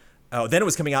May. Oh, then it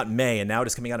was coming out in May, and now it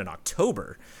is coming out in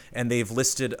October. And they've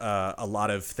listed a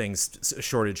lot of things, a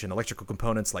shortage in electrical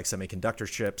components like semiconductor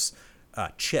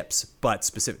chips, but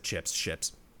specific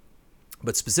chips.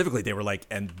 But specifically, they were like,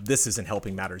 and this isn't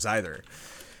helping matters either.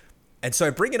 And so I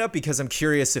bring it up because I'm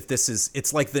curious if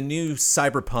it's like the new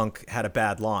Cyberpunk had a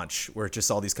bad launch where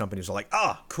just all these companies are like,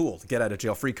 oh, cool, get out of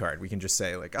jail free card. We can just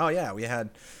say like, oh yeah, we had,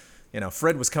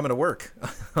 Fred was coming to work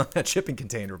on that shipping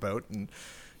container boat, and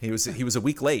he was a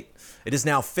week late. It is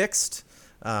now fixed.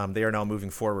 They are now moving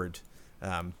forward.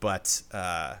 But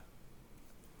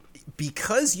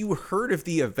because you heard of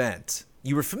the event,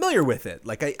 you were familiar with it.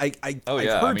 Like I've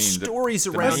heard stories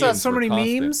around. I saw so many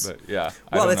memes. But yeah,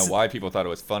 I don't know why people thought it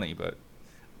was funny, but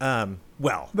the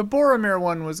Boromir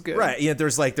one was good. Right? Yeah, there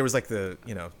was like the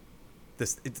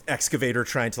this excavator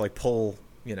trying to like pull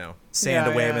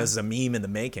sand away as a meme in the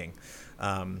making.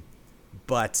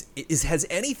 But has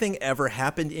anything ever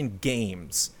happened in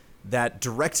games that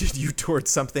directed you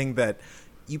towards something that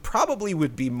you probably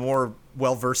would be more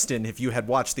well-versed in if you had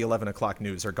watched the 11 o'clock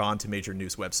news or gone to major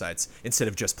news websites instead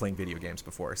of just playing video games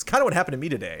before? It's kind of what happened to me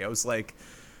today. I was like,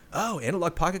 oh,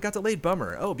 Analog Pocket got delayed,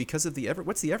 bummer. Oh, because of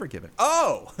what's the Ever Given?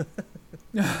 Oh!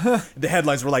 The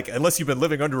headlines were like, unless you've been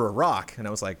living under a rock. And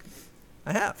I was like,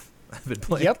 I have. I've been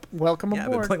playing. Yep, welcome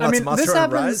aboard. I've been playing lots of Monster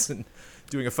Hunter Rise and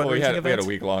doing a fundraising event. We had a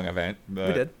week-long event. But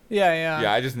we did. Yeah.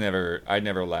 Yeah, I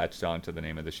never latched on to the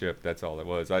name of the ship. That's all it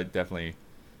was. I definitely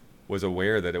was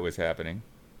aware that it was happening.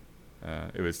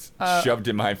 It was shoved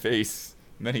in my face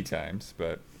many times,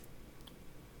 but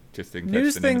just didn't catch the name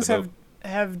of the boat. News things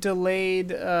have delayed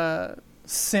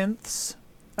synths.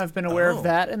 I've been aware of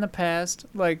that in the past,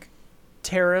 like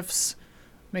tariffs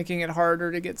making it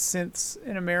harder to get synths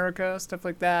in America, stuff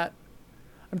like that.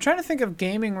 I'm trying to think of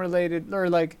gaming related or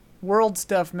like world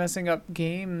stuff messing up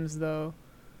games though.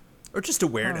 Or just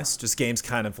awareness, just games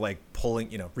kind of like pulling,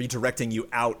 redirecting you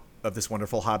out of this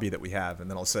wonderful hobby that we have,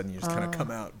 and then all of a sudden you just kind of come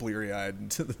out bleary-eyed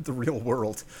into the real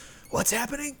world. What's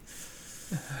happening?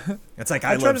 It's like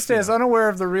I try to stay as unaware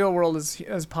of the real world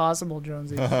as possible,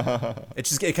 Jonesy.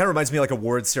 It kind of reminds me of like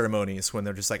award ceremonies when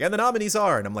they're just like, and the nominees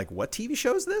are, and I'm like, what TV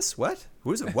show is this? What?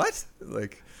 Who is it? What?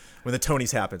 Like when the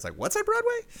Tonys happen, it's like, what's on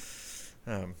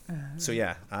Broadway? So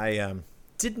yeah, I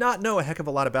did not know a heck of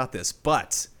a lot about this,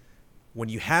 but when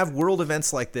you have world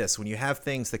events like this, when you have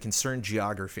things that concern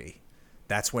geography,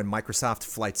 that's when Microsoft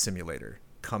Flight Simulator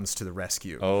comes to the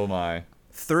rescue. Oh my.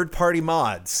 Third-party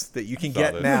mods that you can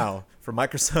get now for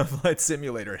Microsoft Flight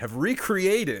Simulator have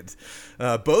recreated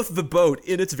both the boat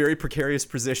in its very precarious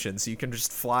position, so you can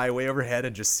just fly way overhead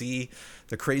and just see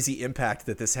the crazy impact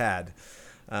that this had,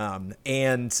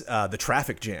 and the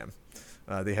traffic jam.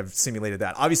 They have simulated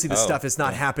that. Obviously, this stuff is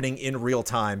not happening in real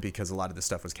time because a lot of this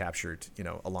stuff was captured,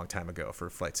 a long time ago for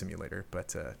Flight Simulator.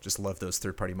 But just love those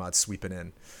third-party mods sweeping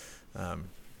in.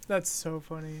 That's so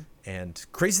funny. And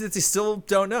crazy that they still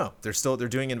don't know. They're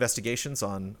doing investigations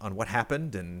on what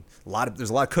happened, and there's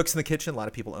a lot of cooks in the kitchen. A lot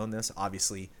of people own this.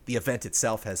 Obviously, the event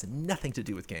itself has nothing to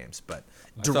do with games, but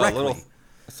directly.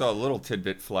 I saw a little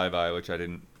tidbit fly by, which I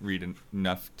didn't read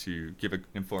enough to give an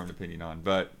informed opinion on,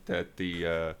 but that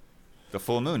the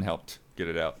full moon helped get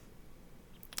it out.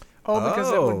 Oh, because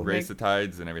it would raise the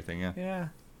tides and everything. Yeah. Yeah.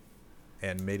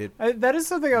 And made it. That is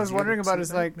something I was easier wondering to about. see Is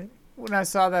that, like maybe? when I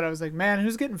saw that, I was like, man,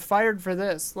 who's getting fired for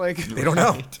this? Like, They don't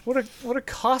know. what a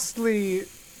costly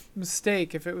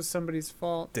mistake if it was somebody's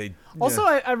fault. Also,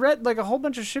 Yeah. I read like a whole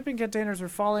bunch of shipping containers were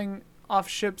falling off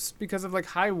ships because of like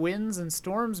high winds and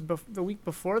storms the week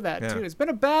before that Yeah. too. It's been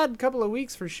a bad couple of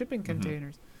weeks for shipping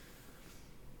containers.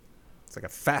 It's like a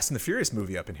Fast and the Furious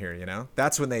movie up in here, you know?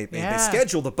 That's when they Yeah.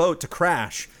 schedule the boat to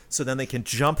crash so then they can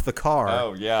jump the car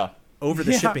Oh yeah. over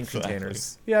the Yeah. shipping Exactly.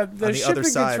 containers. Yeah, On the the shipping other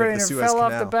side of the container Suez fell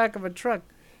off the Canal. back of a truck.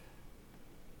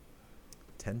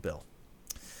 10 bill.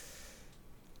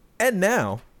 And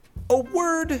now, a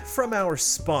word from our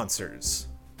sponsors.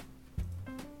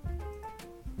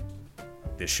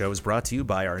 This show is brought to you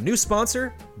by our new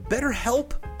sponsor,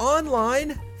 BetterHelp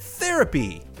Online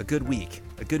Therapy. A good week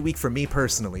for me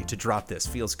personally to drop this.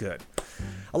 Feels good.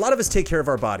 A lot of us take care of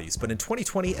our bodies, but in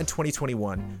 2020 and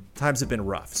 2021, times have been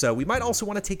rough. So we might also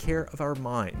want to take care of our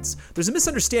minds. There's a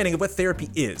misunderstanding of what therapy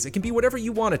is. It can be whatever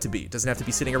you want it to be. It doesn't have to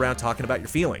be sitting around talking about your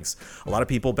feelings. A lot of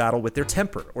people battle with their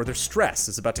temper, or their stress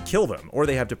is about to kill them, or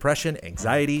they have depression,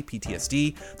 anxiety,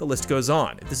 PTSD, the list goes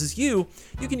on. If this is you,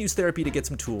 you can use therapy to get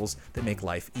some tools that make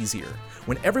life easier.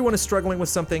 When everyone is struggling with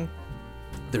something,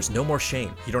 there's no more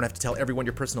shame. You don't have to tell everyone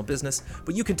your personal business,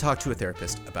 but you can talk to a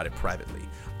therapist about it privately.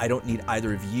 I don't need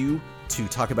either of you to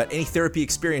talk about any therapy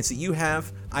experience that you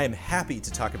have. I am happy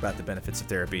to talk about the benefits of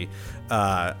therapy.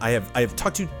 I have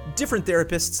talked to different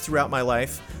therapists throughout my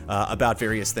life about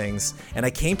various things, and I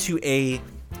came to a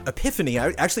epiphany. I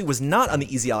actually was not on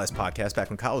the Easy Allies podcast back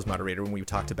when Kyle was moderator when we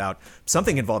talked about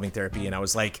something involving therapy, and I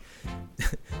was like,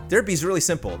 therapy is really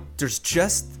simple.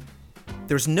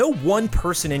 There's no one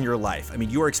person in your life, I mean,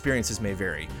 your experiences may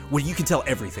vary, where you can tell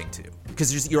everything to.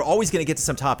 Because you're always going to get to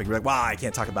some topic. You're like, wow, I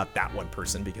can't talk about that one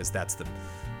person because that's the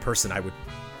person I would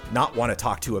not want to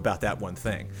talk to about that one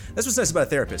thing. That's what's nice about a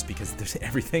therapist, because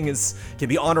everything can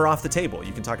be on or off the table.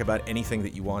 You can talk about anything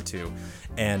that you want to.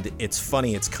 And it's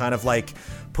funny. It's kind of like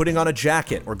putting on a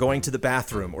jacket or going to the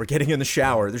bathroom or getting in the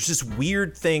shower. There's just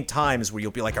weird times where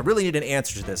you'll be like, I really need an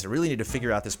answer to this. I really need to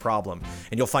figure out this problem.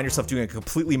 And you'll find yourself doing a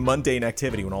completely mundane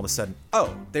activity when all of a sudden,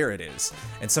 oh, there it is.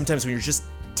 And sometimes when you're just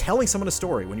telling someone a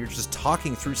story, when you're just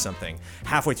talking through something,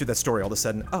 halfway through that story, all of a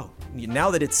sudden, oh,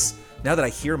 now that I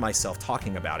hear myself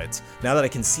talking about it, now that I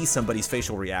can see somebody's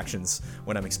facial reactions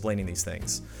when I'm explaining these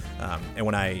things. And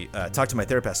when I talked to my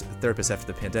therapist after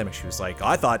the pandemic, she was like,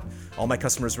 I thought all my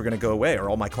customers were going to go away, or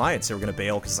all my clients were going to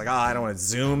bail, because like, I don't want to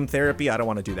Zoom therapy. I don't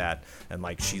want to do that. And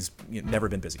like, she's never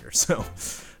been busier. So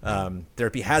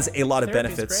therapy has a lot of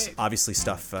Therapy's benefits. great. Obviously,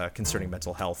 stuff concerning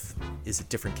mental health is a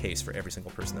different case for every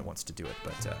single person that wants to do it.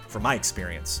 But from my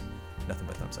experience, nothing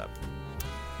but thumbs up.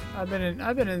 I've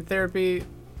been in therapy,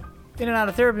 in and out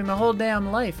of therapy my whole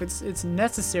damn life. It's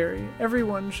necessary.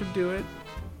 Everyone should do it.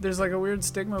 There's like a weird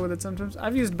stigma with it sometimes.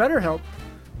 I've used BetterHelp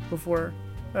before.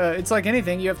 It's like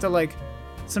anything. You have to like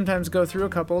sometimes go through a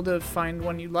couple to find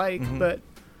one you like, but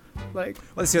like. Well,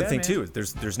 that's the other thing man. too.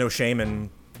 There's no shame in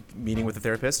meeting with a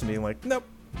therapist and being like, nope,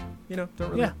 don't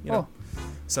really. Yeah.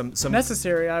 Some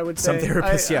Necessary, I would some say.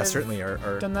 therapists, I've certainly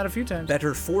are done that a few times.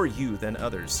 better for you than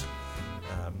others.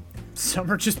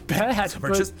 Some are just bad. Some are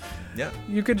but just, yeah.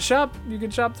 You could shop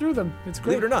through them. It's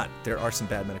great. Believe it or not, there are some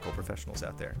bad medical professionals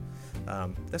out there.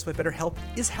 That's why BetterHelp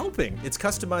is helping. It's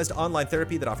customized online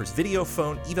therapy that offers video,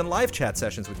 phone, even live chat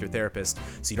sessions with your therapist,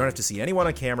 so you don't have to see anyone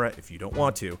on camera if you don't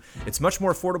want to. It's much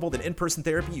more affordable than in-person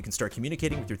therapy. You can start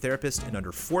communicating with your therapist in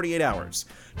under 48 hours.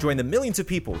 Join the millions of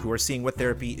people who are seeing what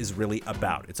therapy is really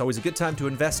about. It's always a good time to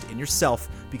invest in yourself,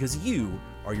 because you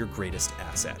are your greatest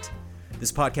asset.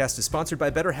 This podcast is sponsored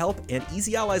by BetterHelp, and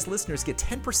Easy Allies listeners get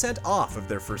 10% off of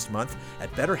their first month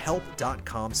at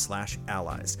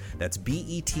betterhelp.com/allies. That's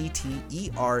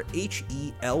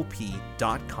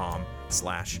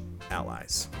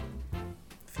BetterHelp.com/allies.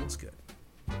 Feels good.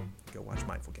 Go watch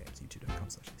Mindful Games,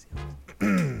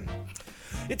 youtube.com/easyallies.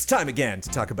 It's time again to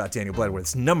talk about Daniel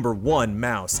Bloodworth's number one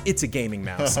mouse. It's a gaming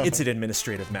mouse. It's an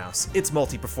administrative mouse. It's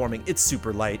multi-performing. It's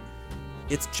super light.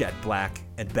 It's jet black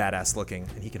and badass looking,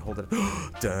 and he can hold it.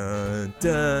 Dun,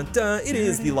 dun, dun. It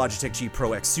is the Logitech G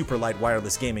Pro X Super Light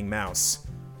Wireless Gaming Mouse.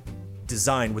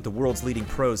 designed with the world's leading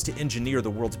pros to engineer the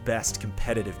world's best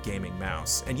competitive gaming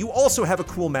mouse. And you also have a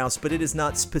cool mouse, but it is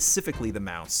not specifically the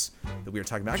mouse that we were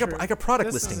talking about. I got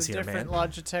product listings here, man. This is a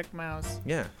different Logitech mouse.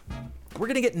 Yeah. We're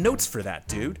going to get notes for that,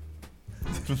 dude.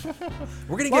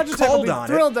 We're going to get Logitech called will be on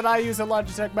thrilled it. that I use a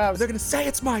Logitech mouse. They're going to say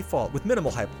it's my fault with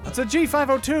minimal hype. It's a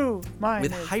G502. Mine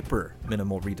With is. hyper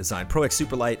minimal redesign, Pro X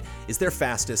Superlight is their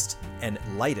fastest and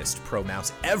lightest Pro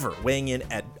mouse ever, weighing in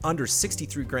at under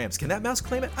 63 grams. Can that mouse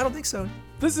claim it? I don't think so.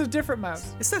 This is a different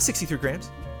mouse. It's not 63 grams.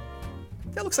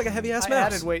 That looks like a heavy-ass I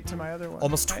mouse. added weight to my other one.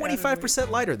 Almost I added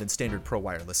 25% lighter than standard Pro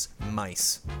Wireless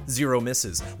mice. Zero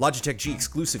misses. Logitech G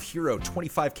exclusive Hero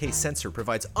 25K sensor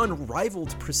provides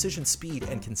unrivaled precision, speed,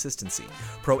 and consistency.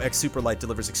 Pro X Superlight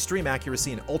delivers extreme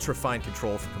accuracy and ultra-fine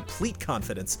control for complete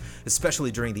confidence,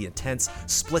 especially during the intense,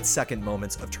 split-second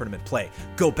moments of tournament play.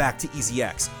 Go back to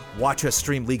EasyX. Watch us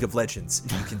stream League of Legends.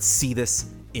 You can see this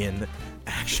in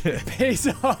action. weight. Pays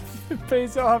off. It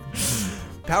pays off.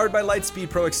 Powered by Lightspeed,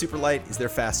 Pro X Superlight is their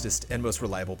fastest and most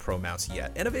reliable Pro mouse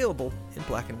yet, and available in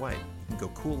black and white. You can go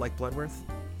cool like Bloodworth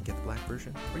and get the black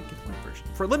version, or you can get the white version.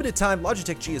 For a limited time,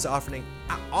 Logitech G is offering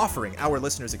our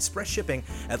listeners express shipping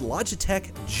at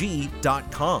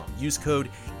logitechg.com. Use code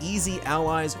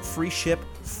EasyAllies free ship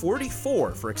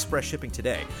 44 for express shipping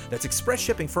today. That's express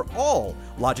shipping for all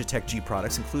Logitech G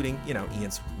products, including,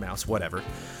 Ian's mouse, whatever.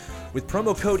 With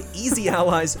promo code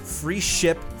EasyAllies, free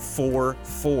ship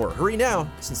 44. Hurry now,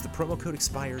 since the promo code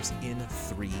expires in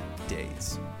 3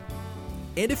 days.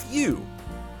 And if you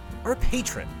are a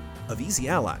patron of Easy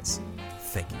Allies,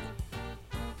 thank you.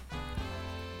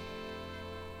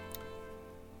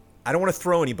 I don't want to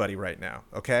throw anybody right now,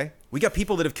 okay? We got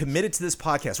people that have committed to this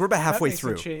podcast. We're about halfway makes a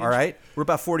through, change. all right? We're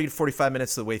about 40 to 45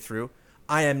 minutes of the way through.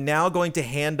 I am now going to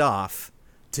hand off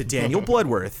to Daniel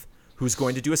Bloodworth, who's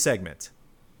going to do a segment.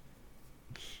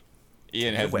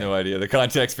 Ian has no idea the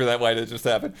context for that, why that just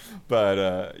happened.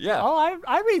 But, yeah. Oh,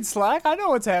 I read Slack. I know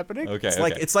what's happening. Okay,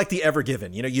 It's like the Ever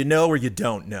Given. You know or you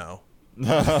don't know.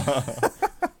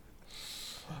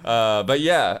 But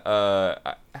yeah,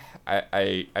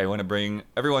 I want to bring,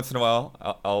 every once in a while,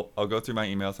 I'll go through my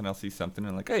emails and I'll see something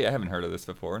and like, hey, I haven't heard of this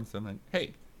before. And so I'm like,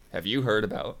 hey, have you heard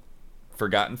about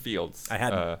Forgotten Fields? I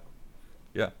hadn't.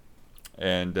 Yeah.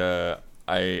 And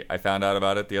I found out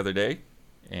about it the other day.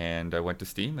 And I went to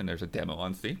Steam, and there's a demo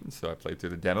on Steam. And so I played through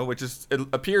the demo, it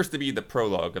appears to be the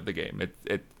prologue of the game.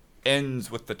 It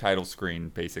ends with the title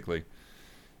screen, basically.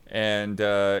 And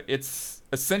it's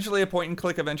essentially a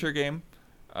point-and-click adventure game.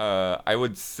 I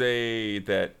would say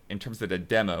that in terms of the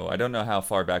demo, I don't know how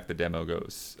far back the demo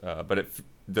goes, but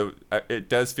it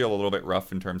does feel a little bit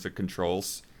rough in terms of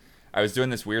controls. I was doing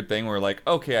this weird thing where, like,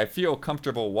 okay, I feel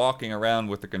comfortable walking around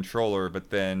with the controller, but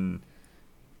then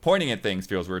pointing at things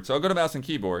feels weird. So I'll go to mouse and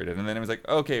keyboard, and then it was like,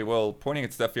 okay, well, pointing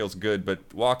at stuff feels good, but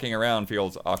walking around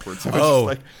feels awkward.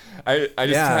 So I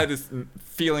just had this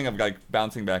feeling of like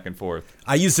bouncing back and forth.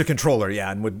 I used a controller,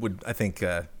 yeah, and would I think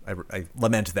I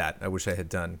lament that. I wish I had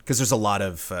done, because there's a lot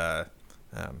of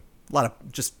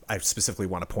just I specifically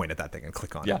want to point at that thing and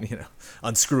click on it.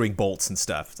 Unscrewing bolts and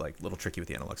stuff. It's like a little tricky with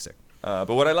the analog stick. But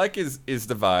what I like is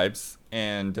the vibes,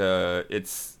 and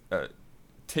it's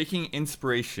taking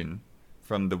inspiration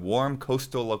from the warm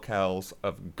coastal locales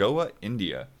of Goa,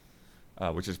 India,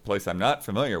 which is a place I'm not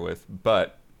familiar with,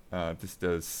 but this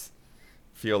does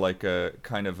feel like a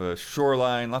kind of a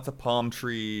shoreline, lots of palm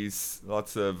trees,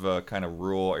 lots of kind of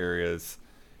rural areas,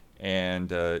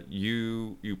 and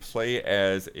you play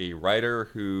as a writer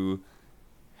who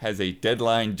has a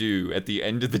deadline due at the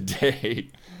end of the day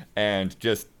and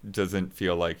just doesn't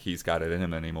feel like he's got it in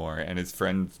him anymore, and his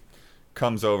friend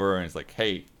comes over and is like,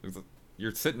 hey,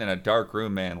 you're sitting in a dark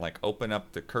room, man. Like, open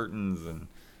up the curtains and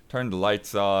turn the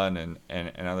lights on.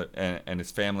 And his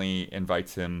family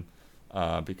invites him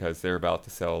because they're about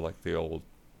to sell like the old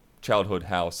childhood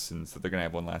house, and so they're gonna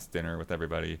have one last dinner with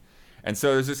everybody. And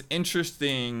so there's this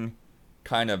interesting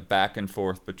kind of back and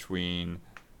forth between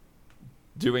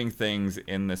doing things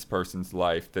in this person's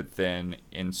life that then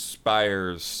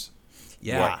inspires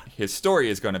what his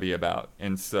story is going to be about.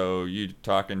 And so you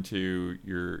talking to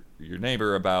your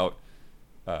neighbor about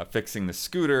fixing the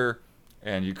scooter,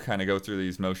 and you kind of go through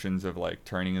these motions of like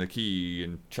turning the key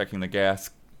and checking the gas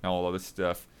and all of this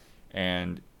stuff,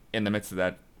 and in the midst of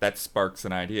that sparks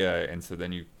an idea, and so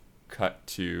then you cut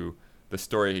to the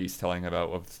story he's telling about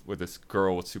with this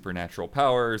girl with supernatural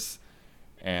powers,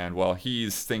 and while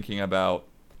he's thinking about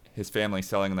his family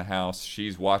selling the house,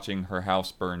 she's watching her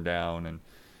house burn down, and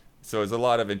so there's a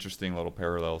lot of interesting little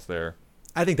parallels there.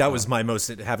 I think that was my most,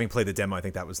 having played the demo, I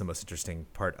think that was the most interesting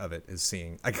part of it, is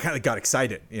seeing, I kind of got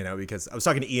excited, because I was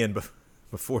talking to Ian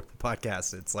before the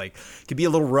podcast. It's like it can be a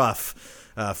little rough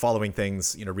following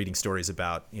things, reading stories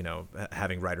about,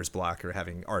 having writer's block or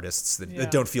having artists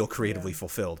that don't feel creatively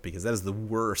fulfilled, because that is the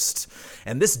worst.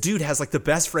 And this dude has like the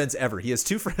best friends ever. He has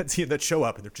two friends that show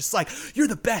up and they're just like, "You're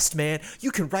the best, man.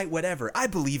 You can write whatever. I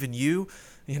believe in you.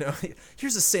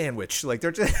 Here's a sandwich." Like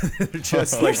they're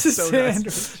just like so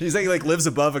nice. He's like lives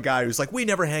above a guy who's like, "We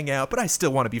never hang out, but I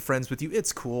still want to be friends with you.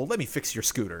 It's cool. Let me fix your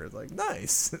scooter." It's like,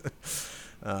 nice.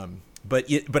 But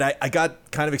I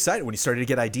got kind of excited when you started to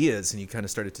get ideas and you kind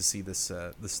of started to see this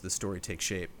story take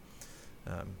shape.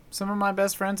 Some of my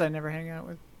best friends I never hang out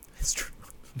with. It's true.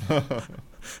 I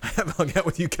haven't hung out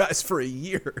with you guys for a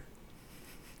year.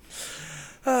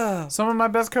 Some of my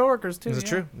best coworkers too. It's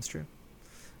true. It's true.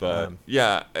 But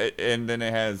and then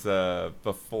it has after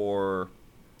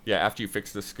you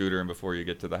fix the scooter and before you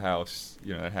get to the house,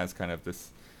 it has kind of this,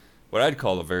 what I'd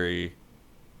call a very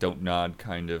don't nod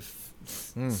kind of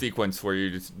sequence where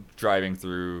you're just driving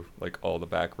through like all the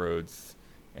back roads,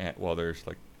 and while there's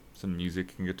like some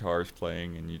music and guitars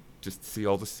playing, and you just see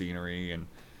all the scenery. And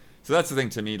so that's the thing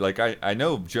to me. Like I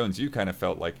know, Jones, you kind of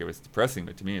felt like it was depressing,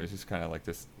 but to me it was just kind of like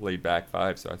this laid back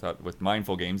vibe. So I thought with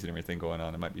mindful games and everything going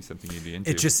on, it might be something you'd be into.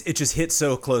 It just hit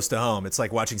so close to home. It's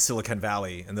like watching Silicon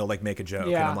Valley and they'll like make a joke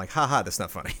and I'm like, haha, that's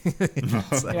not funny.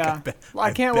 It's like,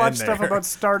 I can't watch stuff about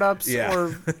startups or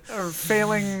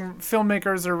failing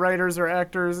filmmakers or writers or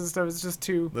actors and stuff. It's just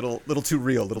too little too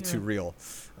real, too real.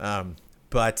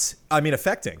 But I mean,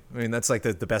 affecting. I mean, that's like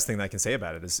the best thing that I can say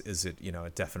about it is it,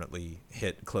 it definitely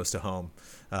hit close to home,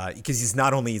 because he's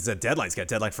a deadline. He's got a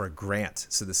deadline for a grant.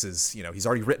 So this is, he's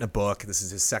already written a book. This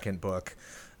is his second book.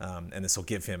 And this will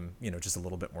give him, just a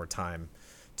little bit more time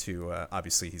to,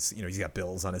 obviously he's got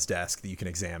bills on his desk that you can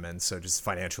examine. So just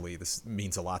financially, this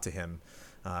means a lot to him.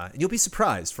 And you'll be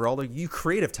surprised for all of you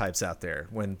creative types out there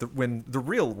when the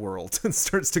real world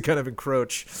starts to kind of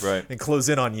encroach and close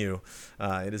in on you.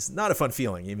 It is not a fun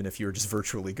feeling, even if you're just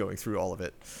virtually going through all of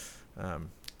it.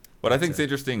 What I think is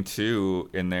interesting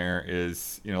too in there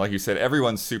is, like you said,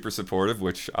 everyone's super supportive,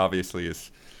 which obviously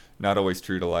is not always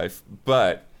true to life.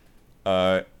 But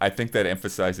I think that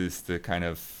emphasizes the kind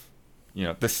of,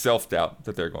 the self-doubt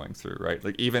that they're going through, right?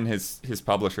 Like even his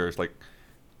publishers, like,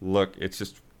 look, it's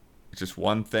just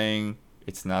one thing.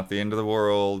 It's not the end of the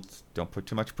world. Don't put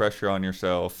too much pressure on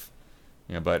yourself.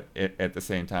 But at the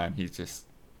same time, he's just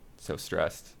so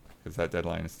stressed because that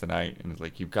deadline is tonight, and it's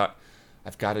like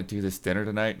I've got to do this dinner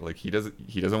tonight. Like he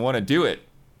doesn't want to do it,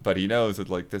 but he knows that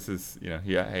like this is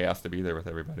he has to be there with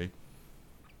everybody.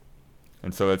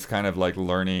 And so it's kind of like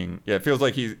learning. Yeah, it feels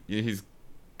like he's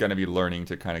gonna be learning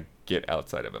to kind of get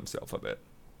outside of himself a bit.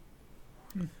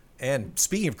 And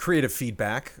speaking of creative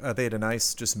feedback, they had a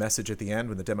nice just message at the end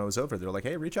when the demo was over. They're like,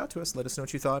 "Hey, reach out to us. Let us know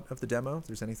what you thought of the demo. If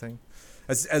there's anything."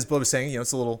 As Blood was saying,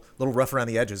 it's a little rough around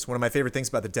the edges. One of my favorite things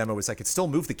about the demo was I could still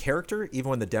move the character even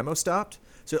when the demo stopped.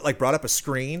 So it like brought up a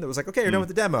screen that was like, "Okay, you're done with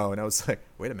the demo," and I was like,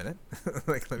 "Wait a minute,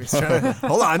 like let me try to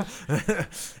hold on."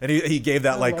 And he gave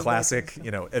that like classic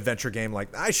adventure game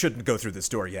like, "I shouldn't go through this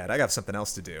door yet. I got something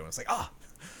else to do." And it's like,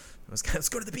 let's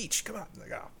go to the beach. Come on.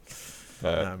 Like,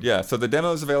 so the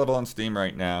demo is available on Steam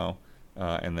right now,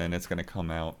 and then it's going to come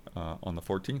out on the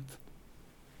 14th.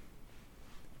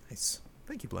 Nice.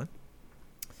 Thank you, Glenn.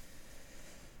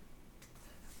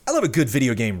 I love a good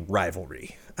video game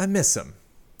rivalry. I miss them.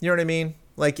 You know what I mean?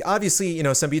 Like, obviously, you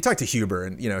talk to Huber,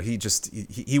 and,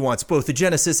 he wants both the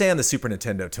Genesis and the Super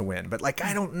Nintendo to win. But, like,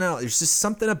 I don't know. There's just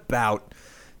something about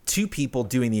two people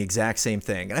doing the exact same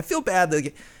thing. And I feel bad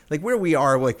that, like where we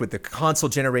are, like with the console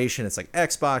generation, it's like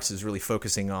Xbox is really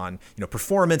focusing on,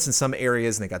 performance in some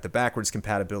areas, and they got the backwards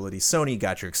compatibility. Sony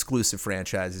got your exclusive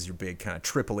franchises, your big kind of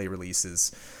AAA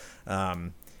releases.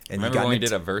 And remember when we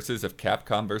did a Versus of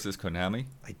Capcom versus Konami?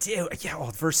 I do. Yeah,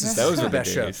 well, Versus those was were the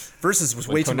best show. Versus was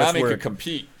way too much work. Konami could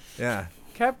compete. Yeah.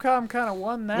 Capcom kind of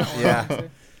won that one. Yeah.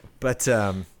 But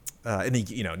and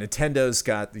Nintendo's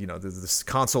got this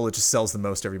console that just sells the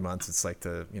most every month. It's like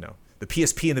the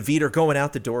PSP and the Vita are going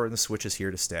out the door, and the Switch is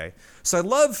here to stay. So I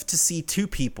love to see two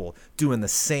people doing the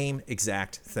same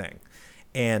exact thing.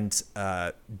 And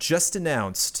just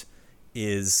announced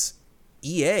is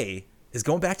EA is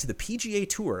going back to the PGA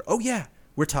Tour. Oh yeah,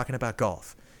 we're talking about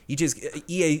golf.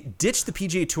 EA ditched the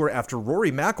PGA Tour after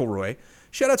Rory McIlroy.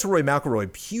 Shout out to Rory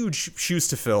McIlroy, huge shoes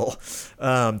to fill,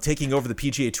 taking over the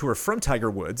PGA Tour from Tiger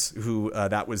Woods, who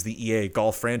that was the EA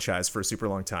golf franchise for a super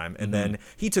long time. And then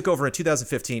he took over in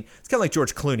 2015. It's kind of like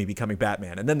George Clooney becoming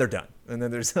Batman. And then they're done. And then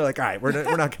there's like, all right, we're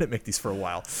not going to make these for a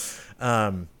while.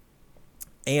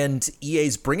 And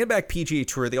EA's bringing back PGA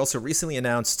Tour. They also recently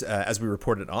announced, as we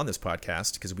reported on this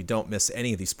podcast, because we don't miss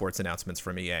any of these sports announcements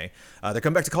from EA, they're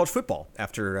coming back to college football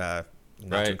after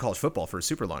not doing college football for a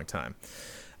super long time.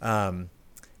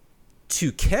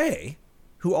 2K,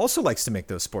 who also likes to make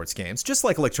those sports games, just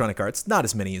like Electronic Arts, not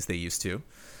as many as they used to,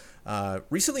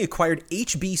 recently acquired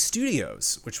HB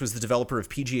Studios, which was the developer of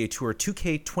PGA Tour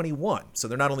 2K21. So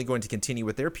they're not only going to continue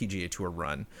with their PGA Tour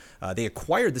run, they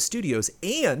acquired the studios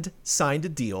and signed a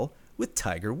deal with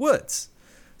Tiger Woods.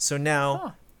 So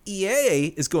now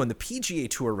EA is going the PGA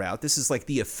Tour route. This is like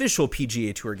the official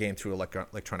PGA Tour game through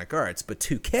Electronic Arts, but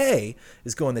 2K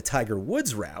is going the Tiger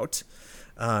Woods route,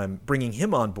 bringing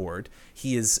him on board.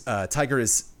 Tiger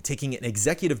is taking an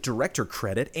executive director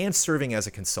credit and serving as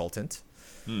a consultant.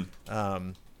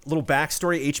 Little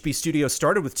backstory: HB Studios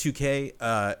started with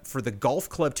 2K for the Golf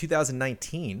Club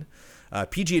 2019,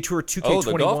 PGA Tour 2K21. Oh,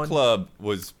 the Golf Club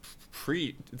was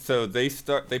so they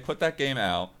put that game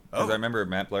out because I remember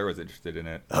Matt Blair was interested in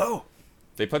it. Oh,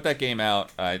 they put that game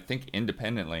out, I think,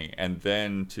 independently, and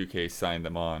then 2K signed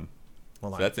them on.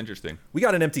 So that's interesting. We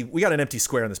got an empty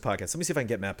square on this podcast. Let me see if I can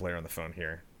get Matt Blair on the phone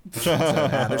here.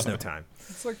 There's no time.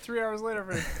 It's like 3 hours later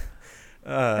for me.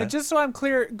 And just so I'm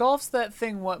clear, golf's that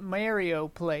thing what Mario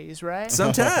plays, right?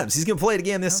 Sometimes. He's going to play it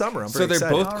again this summer. I'm very excited.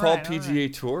 excited. Both called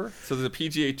PGA Tour? So there's a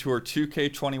PGA Tour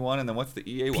 2K21, and then what's the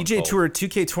EA one PGA called? Tour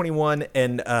 2K21,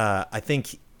 and I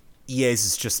think EA's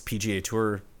is just PGA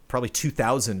Tour, probably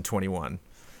 2021.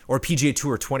 Or PGA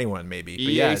Tour 21, maybe.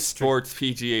 EA Sports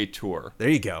PGA Tour. There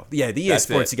you go. Yeah, the EA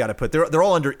Sports you got to put. They're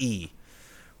all under E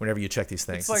whenever you check these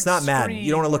things. It's not Madden.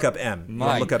 You don't want to look up M. You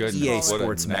want to look up EA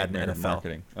Sports Madden NFL.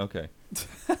 Marketing. Okay.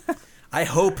 I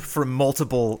hope for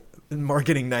multiple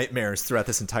marketing nightmares throughout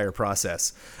this entire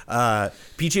process.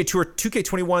 PGA Tour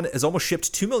 2K21 has almost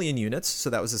shipped 2 million units, so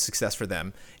that was a success for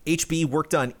them.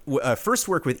 HB first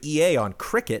worked with EA on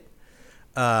cricket,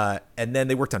 and then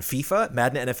they worked on FIFA,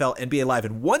 Madden NFL, NBA Live,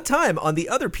 and one time on the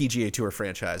other PGA Tour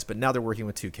franchise, but now they're working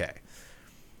with 2K.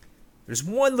 There's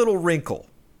one little wrinkle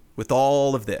with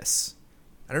all of this.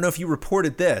 I don't know if you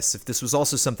reported this, if this was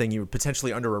also something you were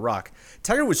potentially under a rock.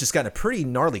 Tiger Woods just got in a pretty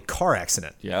gnarly car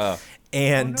accident. Yeah.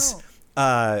 And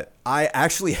I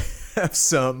actually have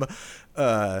some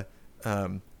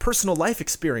personal life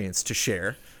experience to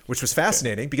share, which was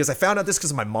fascinating because I found out this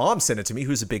because my mom sent it to me,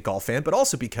 who's a big golf fan, but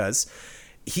also because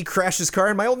he crashed his car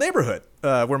in my old neighborhood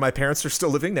where my parents are still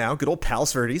living now, good old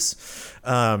Palos Verdes.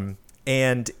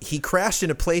 And he crashed in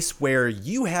a place where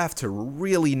you have to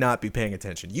really not be paying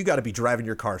attention. You got to be driving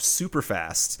your car super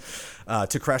fast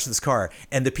to crash this car.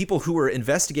 And the people who were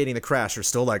investigating the crash are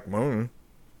still like,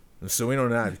 so we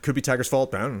don't know. It could be Tiger's fault,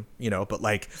 but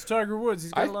like... It's Tiger Woods.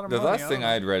 He's got a lot of money. The last thing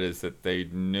I had read is that they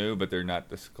knew, but they're not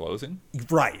disclosing.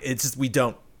 Right. It's just we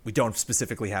don't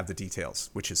specifically have the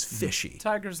details, which is fishy.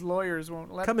 Tiger's lawyers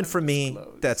won't let Coming them from me,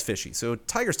 disclose. that's fishy. So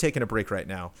Tiger's taking a break right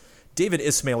now. David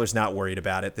Ismailer's not worried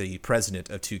about it, the president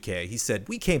of 2K. He said,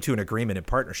 we came to an agreement and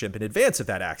partnership in advance of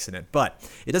that accident, but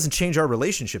it doesn't change our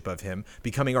relationship of him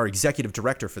becoming our executive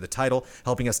director for the title,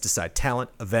 helping us decide talent,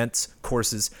 events,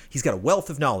 courses. He's got a wealth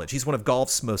of knowledge. He's one of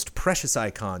golf's most precious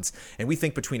icons, and we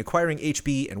think between acquiring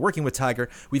HB and working with Tiger,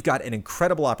 we've got an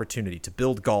incredible opportunity to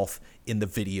build golf in the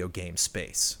video game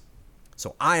space.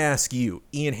 So I ask you,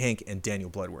 Ian Hink and Daniel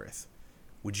Bloodworth,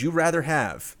 would you rather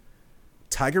have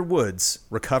Tiger Woods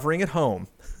recovering at home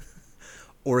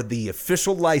or the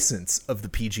official license of the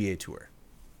PGA Tour?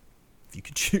 If you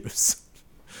could choose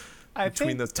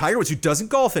between those. Tiger Woods, who doesn't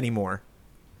golf anymore,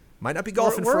 might not be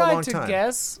golfing for a long time.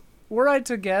 Were I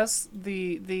to guess,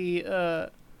 the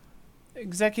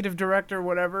executive director,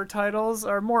 whatever titles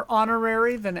are more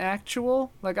honorary than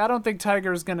actual. Like, I don't think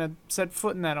Tiger's gonna set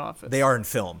foot in that office. They are in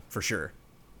film for sure.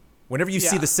 Whenever you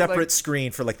see the separate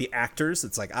screen for like the actors,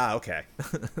 it's like, okay,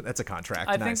 that's a contract.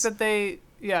 I think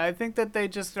that they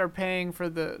just are paying for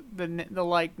the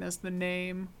likeness, the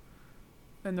name,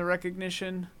 and the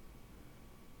recognition.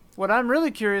 What I'm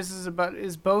really curious is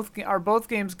are both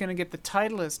games going to get the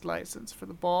Titleist license for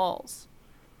the balls?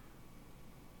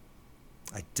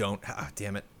 I don't.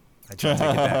 Damn it! I take it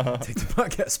back. Take the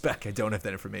podcast back. I don't have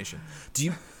that information.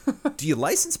 Do you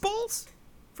license balls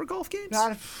for golf games?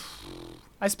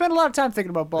 I spend a lot of time thinking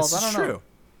about balls. This is true.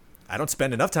 I don't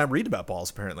spend enough time reading about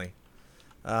balls, apparently.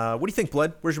 What do you think,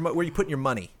 Blood? Where are you putting your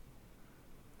money?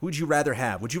 Who would you rather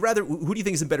have? Who do you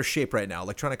think is in better shape right now,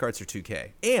 Electronic Arts or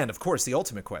 2K? And, of course, the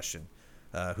ultimate question,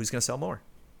 who's going to sell more?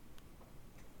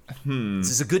 This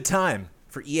is a good time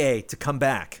for EA to come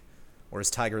back. Or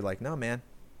is Tiger like, no, man?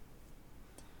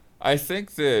 I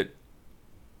think that...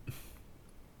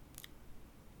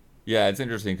 Yeah, it's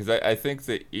interesting because I think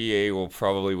that EA will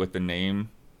probably, with the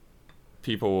name,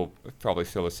 people will probably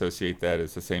still associate that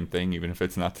as the same thing, even if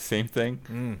it's not the same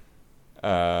thing.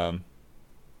 But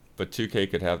 2K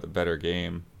could have the better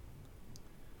game.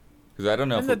 Because I don't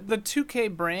know And if the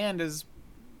 2K brand is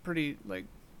pretty like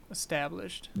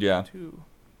established. Yeah. Too.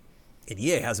 And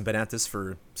EA hasn't been at this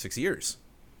for 6 years.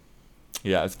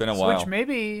 Yeah, it's been a while. Which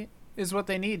maybe is what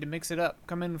they need to mix it up.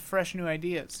 Come in with fresh new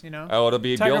ideas, you know? Oh, it'll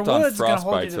be Tiger built on Woods is gonna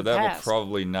hold you Frostbite, to so the that will task.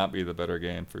 probably not be the better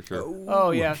game for sure.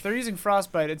 Oh, yeah. If they're using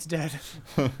Frostbite, it's dead.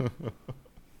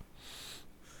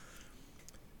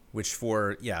 Which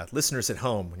for, listeners at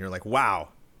home, when you're like, wow,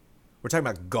 we're talking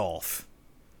about golf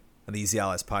on the Easy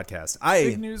Allies podcast.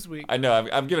 Big news week. I know,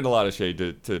 I'm giving a lot of shade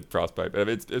to Frostbite, but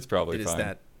it's probably It is fine.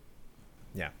 that.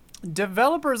 Yeah.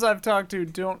 Developers I've talked to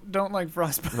don't like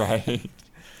Frostbite. Right.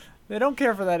 They don't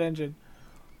care for that engine.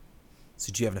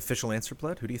 So do you have an official answer,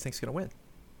 Blood? Who do you think's going to win?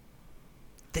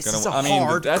 This Gonna- is a I mean,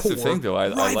 hardcore that's the thing, though. I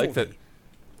like that. rivalry.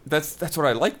 That's what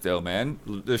I like, though, man.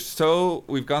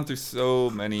 We've gone through so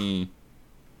many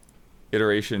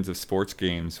iterations of sports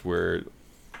games where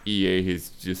EA has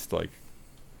just like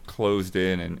closed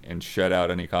in and shut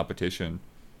out any competition.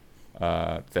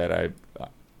 That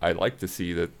I like to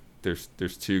see that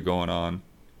there's two going on.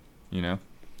 You know,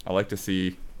 I like to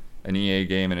see an EA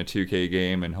game and a 2K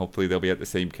game, and hopefully they'll be at the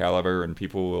same caliber, and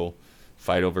people will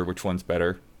fight over which one's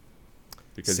better.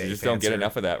 Because you Safe just don't get answer.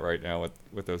 enough of that right now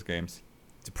with those games.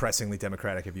 Depressingly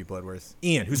democratic of you, Bloodworth.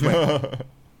 Ian, who's winning?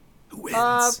 Who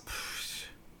wins?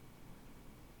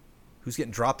 Who's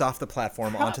getting dropped off the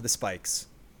platform onto the spikes?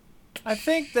 I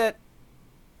think that,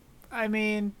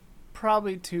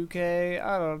 probably 2K.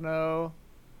 I don't know.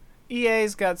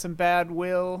 EA's got some bad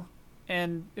will,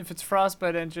 and if it's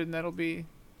Frostbite engine, that'll be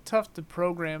tough to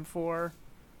program for.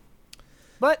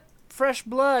 But fresh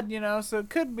blood, so it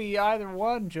could be either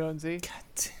one, Jonesy.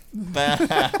 Well,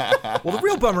 the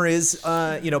real bummer is,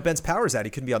 Ben's power's out.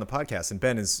 He couldn't be on the podcast, and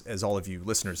Ben is, as all of you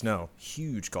listeners know,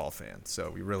 huge golf fan.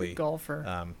 So we really,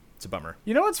 Golfer. it's a bummer.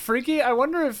 You know what's freaky? I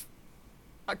wonder if,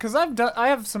 because I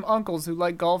have some uncles who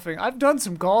like golfing. I've done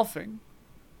some golfing.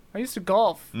 I used to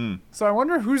golf. So I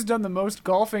wonder who's done the most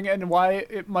golfing and why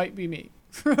it might be me.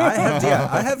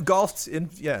 I have golfed in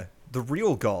the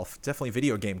real golf, definitely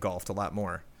video game golfed a lot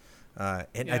more. I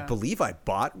believe I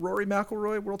bought Rory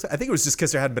McIlroy World. I think it was just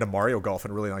because there hadn't been a Mario Golf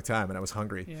in a really long time, and I was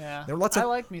hungry. Yeah, there were lots of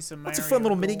like me some lots of Mario fun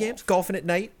little Golf. mini games, golfing at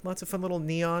night, lots of fun little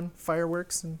neon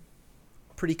fireworks and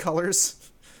pretty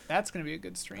colors. That's gonna be a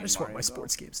good stream. I just want Mario my Golf.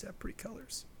 sports games to have pretty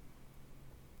colors.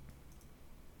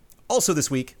 Also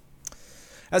this week,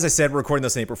 as I said, we're recording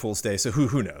this on April Fool's Day, so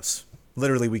who knows?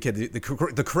 Literally, we could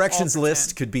the corrections All list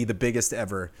pretend. could be the biggest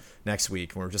ever next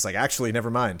week. And we're just like, actually, never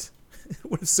mind.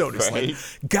 What if Sony's Right.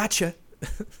 like, gotcha?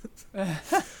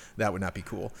 That would not be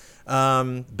cool.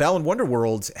 Balan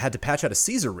Wonderworld had to patch out a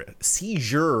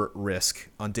seizure risk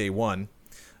on day one,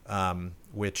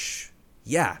 which,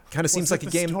 kind of seems it like a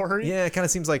the game. story? Yeah, it kind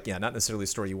of seems like, not necessarily a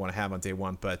story you want to have on day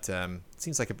one, but it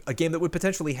seems like a game that would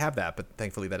potentially have that, but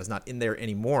thankfully that is not in there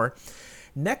anymore.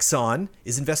 Nexon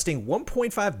is investing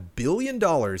 $1.5 billion in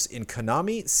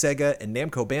Konami, Sega, and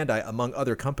Namco Bandai, among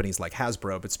other companies like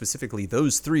Hasbro, but specifically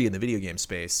those three in the video game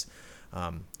space.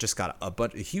 Just got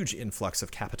a huge influx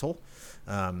of capital,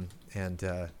 and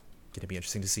going to be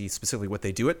interesting to see specifically what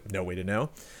they do it. No way to know.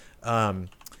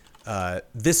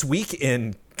 This week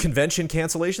in convention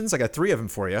cancellations, I got 3 of them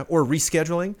for you, or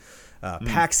rescheduling.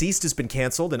 PAX East has been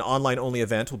canceled. An online-only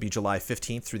event will be July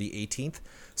 15th through the 18th.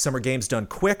 Summer Games Done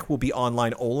Quick will be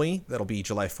online only. That'll be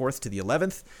July 4th to the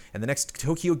 11th. And the next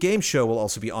Tokyo Game Show will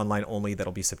also be online only.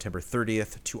 That'll be September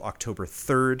 30th to October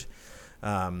 3rd.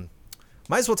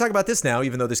 Might as well talk about this now,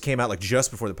 even though this came out like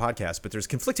just before the podcast. But there's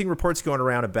conflicting reports going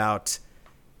around about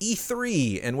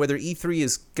E3 and whether E3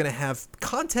 is going to have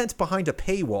content behind a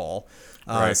paywall.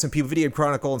 Right. Some people, Video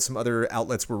Chronicle and some other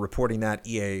outlets were reporting that.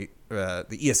 The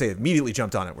ESA immediately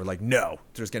jumped on it. We're like, no,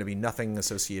 there's going to be nothing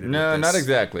associated with No, this. not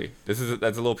exactly. That's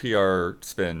a little PR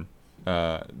spin.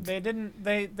 They didn't.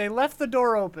 They left the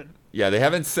door open. Yeah, they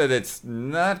haven't said it's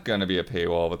not going to be a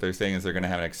paywall. What they're saying is they're going to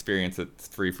have an experience that's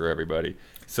free for everybody.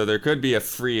 So there could be a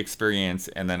free experience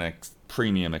and then a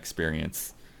premium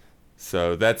experience.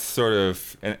 So that's sort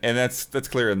of, and that's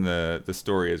clear in the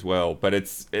story as well. But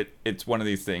it's one of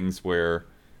these things where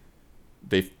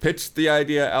they've pitched the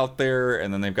idea out there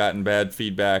and then they've gotten bad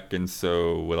feedback. And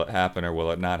so will it happen or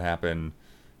will it not happen?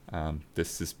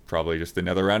 This is probably just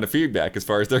another round of feedback as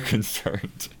far as they're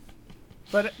concerned.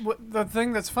 But the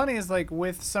thing that's funny is, like,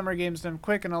 with Summer Games Done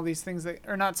Quick and all these things that,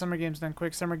 or not Summer Games Done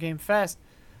Quick, Summer Game Fest,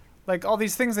 like all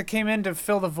these things that came in to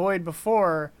fill the void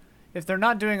before, if they're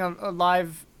not doing a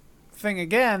live thing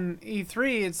again,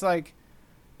 E3, it's like,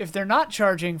 if they're not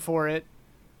charging for it,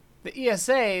 the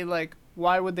ESA, like,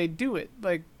 why would they do it?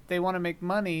 Like, they want to make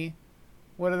money.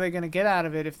 What are they going to get out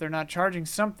of it if they're not charging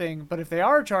something? But if they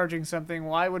are charging something,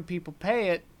 why would people pay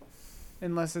it?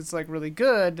 unless it's like really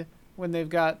good when they've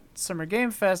got Summer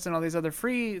Game Fest and all these other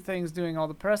free things doing all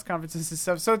the press conferences and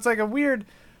stuff. So it's like a weird.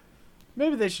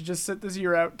 Maybe they should just sit this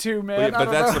year out too, man.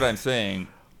 But that's what I'm saying.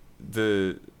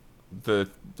 The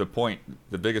point,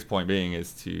 the biggest point being,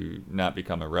 is to not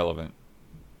become irrelevant.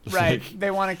 Right. Like,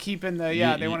 They want to keep in the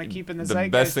they want to keep in the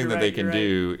zeitgeist. The best thing that they can right.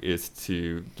 do is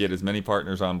to get as many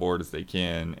partners on board as they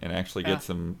can and actually Yeah. get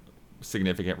some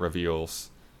significant reveals.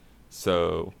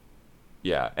 So,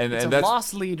 yeah, and It's and a that's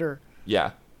loss leader.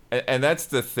 yeah, and that's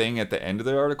the thing at the end of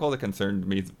the article that concerned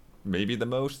me maybe the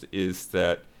most, is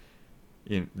that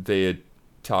they had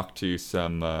talked to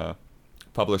some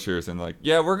publishers and like,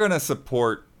 yeah, we're gonna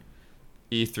support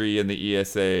E3 and the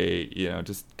ESA,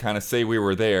 just kind of say we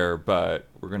were there, but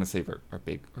we're gonna save our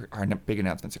big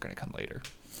announcements are gonna come later.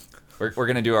 We're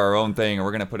gonna do our own thing, and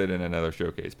we're gonna put it in another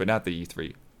showcase, but not the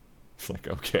E3. It's like,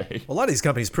 okay. Well, a lot of these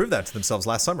companies proved that to themselves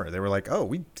last summer. They were like, "Oh,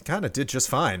 we kind of did just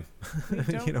fine,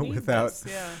 without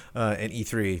an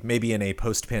E3. Maybe in a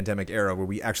post-pandemic era where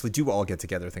we actually do all get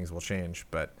together, things will change."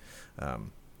 But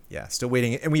yeah, still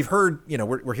waiting. And we've heard,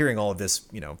 we're hearing all of this,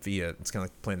 via, it's kind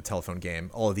of like playing the telephone game.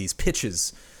 All of these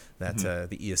pitches that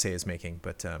the ESA is making.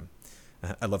 But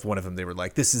I love one of them. They were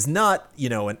like, "This is not,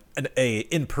 a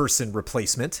in-person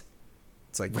replacement."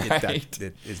 It's like, right.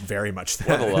 it is very much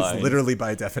that. What a line. It's literally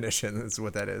by definition. That's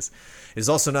what that is. It is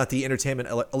also not the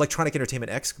Electronic Entertainment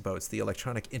Expo. It's the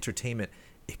Electronic Entertainment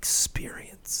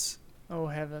Experience. Oh,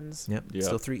 heavens. Yep. Yep.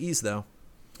 Still 3 E's, though.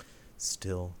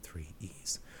 Still 3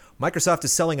 E's. Microsoft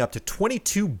is selling up to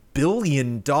 $22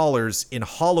 billion in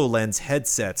HoloLens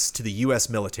headsets to the U.S.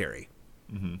 military.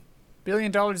 Mm-hmm. $1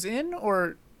 billion in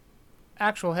or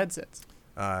actual headsets?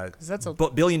 'Cause that's a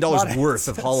 $1 billion lot of worth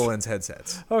of headsets. HoloLens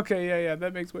headsets. Okay, yeah,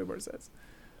 that makes way more sense.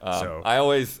 So- I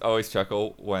always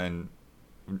chuckle when,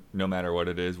 no matter what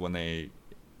it is, when they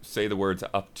say the words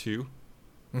 "up to,"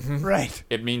 Right.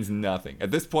 it means nothing.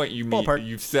 At this point, Ballpark.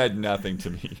 you've said nothing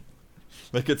to me.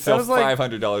 They could That sell was like-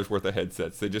 $500 worth of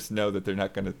headsets. They just know that they're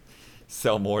not going to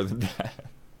sell more than that.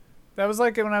 That was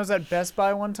like when I was at Best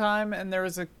Buy one time, and there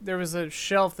was a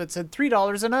shelf that said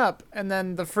 $3 and up, and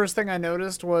then the first thing I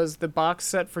noticed was the box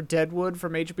set for Deadwood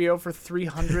from HBO for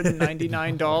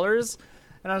 $399,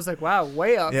 and I was like, wow,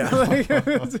 way up. Yeah. Like,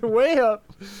 it's way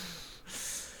up.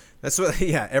 That's what,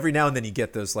 yeah, every now and then you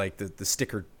get those, like, the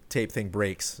sticker tape thing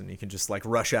breaks, and you can just, like,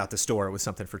 rush out the store with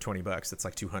something for $20 that's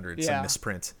like $200, some Yeah.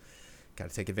 misprint. Got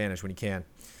to take advantage when you can.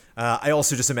 I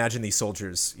also just imagine these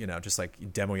soldiers, just like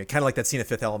demoing it, kind of like that scene of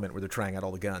Fifth Element where they're trying out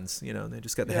all the guns, and they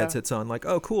just got the headsets on, like,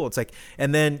 oh, cool. It's like,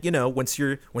 and then, once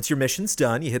your mission's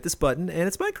done, you hit this button and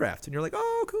it's Minecraft, and you're like,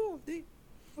 oh, cool, neat.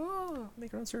 Oh,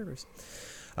 make our own servers.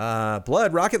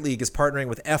 Blood Rocket League is partnering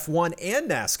with F1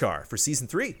 and NASCAR for season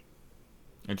 3,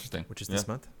 Interesting. which is this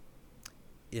month.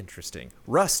 Interesting.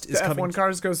 Rust is The coming. F1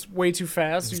 cars goes way too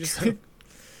fast. You just like,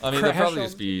 I mean, they'll Crash probably on-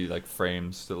 just be like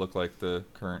frames that look like the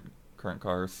current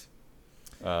cars,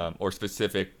 or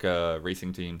specific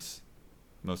racing teams,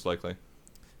 most likely.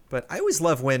 But I always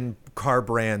love when car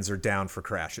brands are down for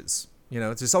crashes.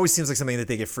 It just always seems like something that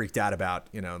they get freaked out about.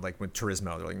 Like with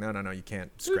Turismo, they're like, no, you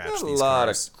can't scratch There's not these a lot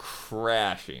cars. of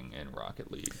crashing in Rocket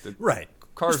League. The Right.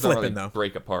 cars Just don't flipping, really though.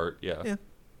 break apart. Yeah.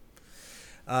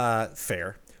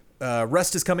 Fair.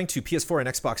 Rust is coming to PS4 and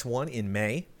Xbox One in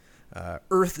May.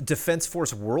 Earth Defense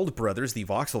Force World Brothers, the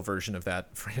voxel version of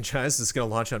that franchise, is going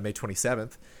to launch on May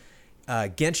 27th.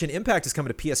 Genshin Impact is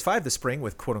coming to PS5 this spring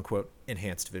with quote-unquote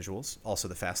enhanced visuals, also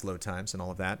the fast load times and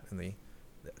all of that, and the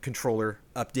controller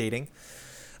updating.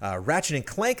 Ratchet &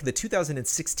 Clank, the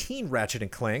 2016 Ratchet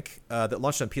 & Clank that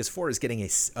launched on PS4, is getting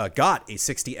got a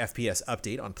 60 FPS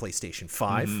update on PlayStation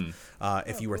 5.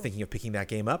 If you are thinking of picking that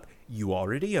game up, you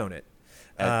already own it.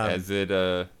 As it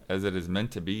is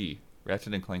meant to be.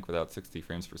 Ratchet & Clank without 60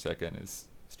 frames per second is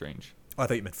strange. Oh, I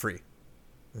thought you meant free.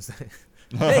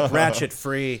 Make Ratchet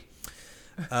free.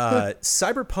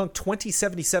 Cyberpunk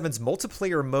 2077's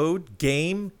multiplayer mode,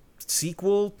 game,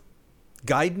 sequel,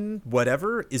 Gaiden,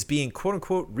 whatever, is being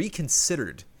quote-unquote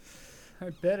reconsidered. I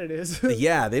bet it is.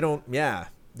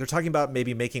 They're talking about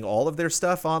maybe making all of their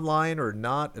stuff online or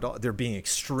not at all. They're being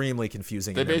extremely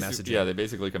confusing in their messaging. They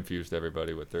basically confused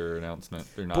everybody with their announcement.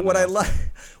 They're not. But what I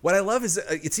love is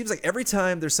it seems like every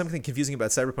time there's something confusing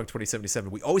about Cyberpunk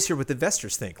 2077, we always hear what the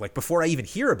investors think. Like before I even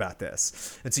hear about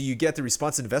this, and so you get the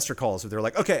response to investor calls where they're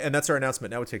like, "Okay, and that's our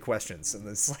announcement. Now we take questions." And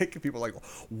it's like people are like,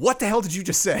 "What the hell did you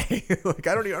just say? Like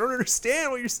I don't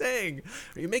understand what you're saying.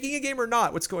 Are you making a game or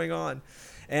not? What's going on?"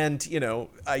 And,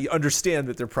 I understand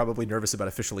that they're probably nervous about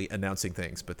officially announcing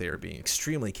things, but they are being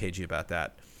extremely cagey about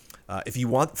that. If you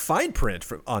want fine print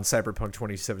on Cyberpunk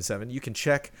 2077, you can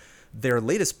check their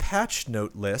latest patch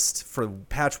note list for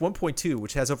patch 1.2,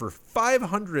 which has over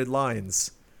 500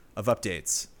 lines of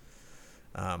updates.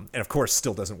 And of course,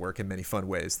 still doesn't work in many fun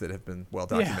ways that have been well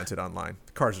documented online.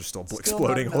 The cars are still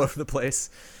exploding all over the place.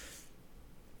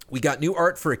 We got new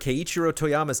art for Keiichiro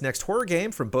Toyama's next horror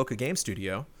game from Boca Game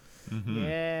Studio. Mm-hmm.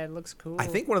 Yeah, it looks cool. I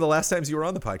think one of the last times you were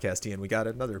on the podcast, Ian, we got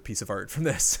another piece of art from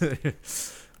this,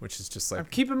 which is just like... I'm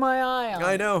keeping my eye on it.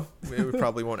 I know. We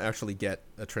probably won't actually get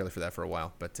a trailer for that for a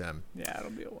while, but... yeah,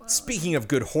 it'll be a while. Speaking of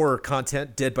good horror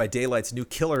content, Dead by Daylight's new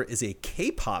killer is a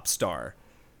K-pop star.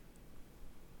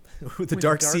 With a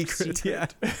dark secret. Yeah.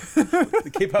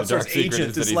 The K-pop star's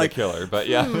agent is like... the killer, but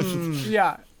yeah.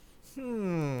 Yeah.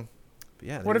 But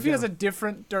yeah, What if he has a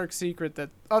different dark secret that,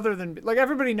 other than... Like,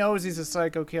 everybody knows he's a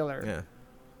psycho killer. Yeah.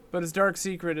 But his dark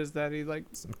secret is that he, like...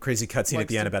 Some crazy cutscene at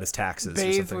the end about his taxes or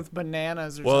bathe something. with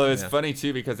bananas or Well, something. it's funny,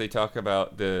 too, because they talk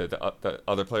about the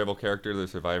other playable character, the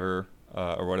survivor,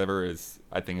 or whatever, is,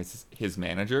 I think it's his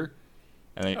manager.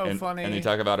 And funny. And they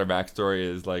talk about her backstory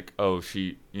is like, oh,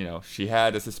 she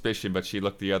had a suspicion, but she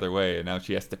looked the other way, and now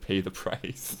she has to pay the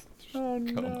price. Oh,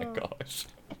 no. Oh, my gosh.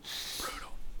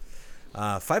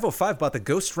 505 bought the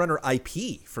Ghost Runner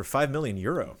IP for €5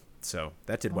 million. So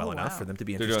that did well enough for them to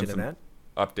be They're interested doing in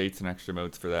that. Updates and extra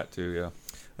modes for that, too,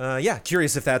 yeah. Yeah,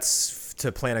 curious if that's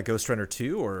to plan a Ghost Runner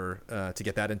 2 or to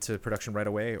get that into production right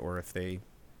away, or if they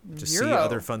just see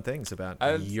other fun things about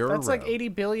Euro. That's like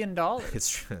 $80 billion.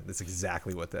 That's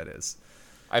exactly what that is.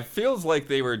 It feels like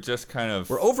they were just kind of...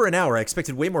 We're over an hour. I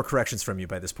expected way more corrections from you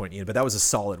by this point, Ian, but that was a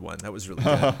solid one. That was really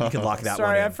good. You can lock that one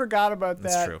Sorry, in. I forgot about that.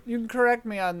 That's true. You can correct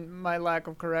me on my lack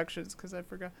of corrections, because I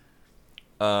forgot.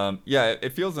 Yeah,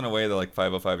 it feels in a way that like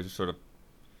 505 is just sort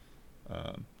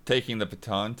of taking the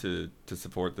baton to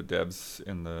support the devs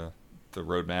in the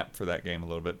roadmap for that game a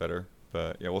little bit better.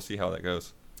 But yeah, we'll see how that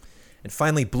goes. And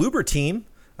finally, Bloober Team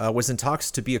was in talks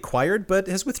to be acquired, but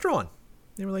has withdrawn.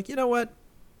 They were like, you know what?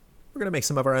 We're going to make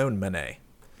some of our own money.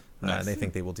 Nice. And they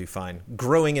think they will do fine.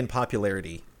 Growing in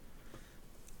popularity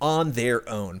on their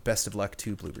own. Best of luck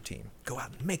to Bloober Team. Go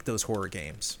out and make those horror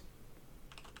games.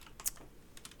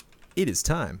 It is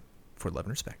time for Love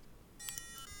and Respect.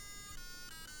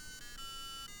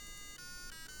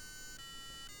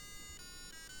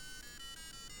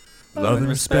 Love and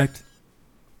respect.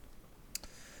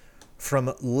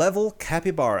 From Level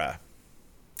Capybara.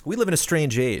 We live in a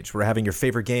strange age where having your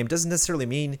favorite game doesn't necessarily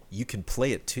mean you can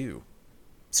play it too.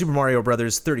 Super Mario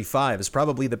Bros. 35 is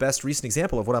probably the best recent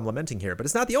example of what I'm lamenting here, but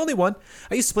it's not the only one.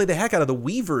 I used to play the heck out of the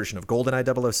Wii version of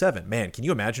GoldenEye 007. Man, can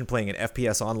you imagine playing an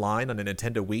FPS online on a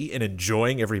Nintendo Wii and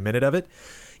enjoying every minute of it?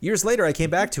 Years later, I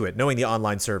came back to it, knowing the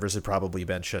online servers had probably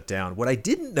been shut down. What I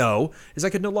didn't know is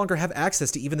I could no longer have access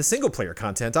to even the single-player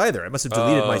content either. I must have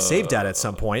deleted my save data at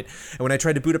some point, and when I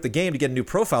tried to boot up the game to get a new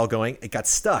profile going, it got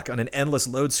stuck on an endless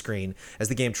load screen as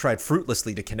the game tried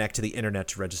fruitlessly to connect to the internet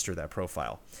to register that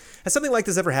profile. Has something like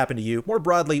this ever happened to you? More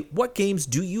broadly, what games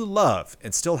do you love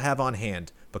and still have on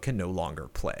hand but can no longer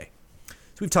play? So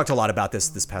we've talked a lot about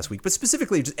this past week, but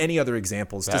specifically just any other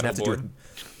examples. Doesn't have to do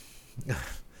with...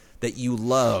 that you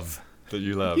love. That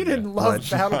you love. You didn't love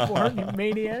Battleborn, you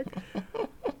maniac.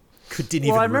 Didn't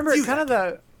even I remember review kind of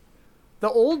that.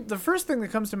 the first thing that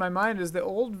comes to my mind is the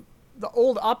old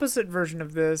opposite version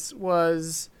of this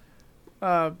was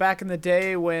back in the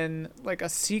day when like a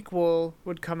sequel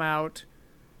would come out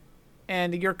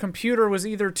and your computer was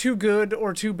either too good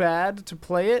or too bad to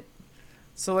play it.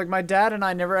 So, like, my dad and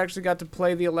I never actually got to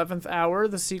play The 11th Hour,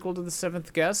 the sequel to The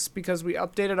Seventh Guest, because we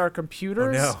updated our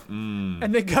computers. Oh, no.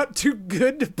 And they got too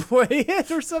good to play it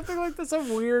or something like that.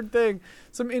 Some weird thing.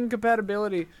 Some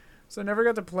incompatibility. So I never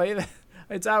got to play that.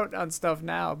 It's out on stuff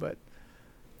now, but...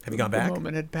 Have you gone back? The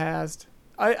moment had passed.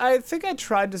 I think I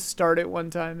tried to start it one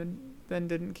time and then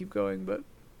didn't keep going, but...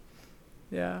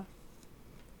 Yeah.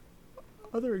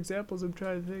 Other examples I'm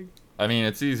trying to think. I mean,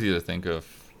 it's easy to think of...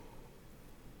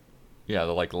 Yeah,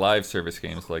 the like live service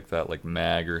games like that, like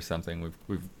MAG or something,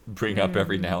 we bring up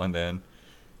every now and then.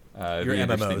 It'd Your be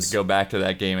interesting MMOs. to go back to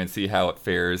that game and see how it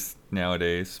fares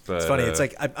nowadays. But It's funny. It's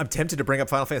like I'm tempted to bring up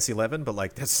Final Fantasy 11, but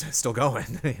like that's still going.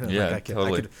 You know, Yeah, like I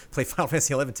totally. could play Final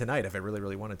Fantasy 11 tonight if I really,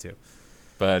 really wanted to.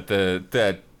 But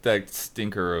that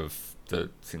stinker of the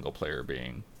single player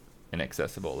being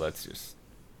inaccessible, that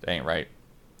ain't right.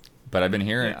 But I've been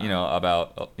hearing,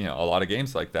 about a lot of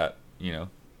games like that,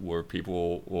 where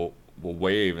people will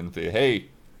wave and say, "Hey,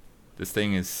 this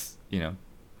thing is,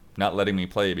 not letting me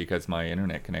play because my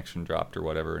internet connection dropped or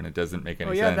whatever," and it doesn't make any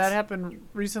Oh yeah, sense. that happened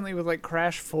recently with like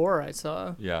Crash 4. I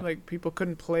saw. Yeah. Like people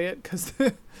couldn't play it because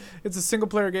it's a single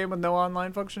player game with no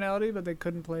online functionality, but they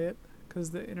couldn't play it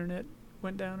because the internet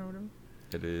went down or whatever.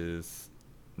 It is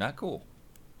not cool.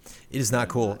 It is not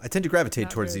cool. I tend to gravitate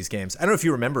Not towards very- these games. I don't know if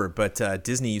you remember, but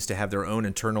Disney used to have their own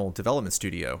internal development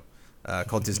studio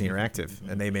called Disney Interactive,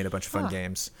 and they made a bunch of fun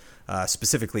games.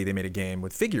 Specifically, they made a game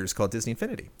with figures called Disney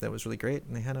Infinity. That was really great,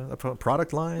 and they had a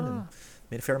product line and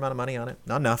made a fair amount of money on it.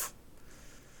 Not enough.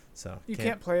 So You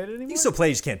can't play it anymore? You can still play.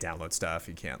 You just can't download stuff.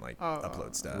 You can't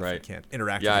upload stuff. You Right. can't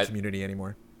interact Yeah, with the community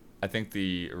anymore. I think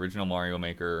the original Mario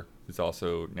Maker is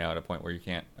also now at a point where you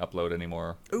can't upload any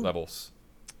more levels.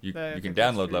 You I can think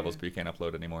that's download true, levels, yeah. but you can't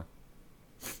upload anymore.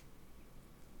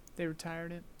 They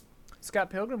retired it. Scott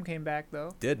Pilgrim came back,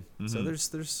 though. Did. So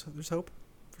Mhm. there's hope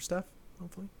for stuff,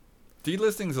 hopefully.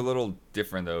 Delisting's a little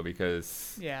different though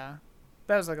because Yeah.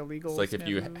 That was like a legal it's like if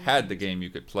you snafu. had the game, you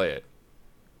could play it.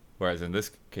 Whereas in this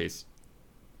case,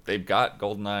 they've got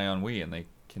GoldenEye on Wii and they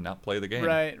cannot play the game.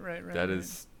 Right. That right.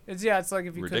 is It's it's like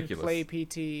if you ridiculous. couldn't play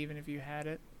PT even if you had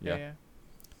it. Yeah.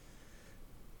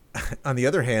 On the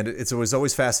other hand, it was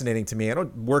always fascinating to me. I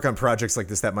don't work on projects like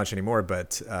this that much anymore,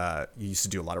 but you used to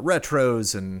do a lot of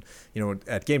retros, and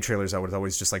at Game Trailers, I was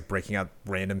always just like breaking out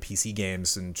random PC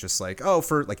games and just like,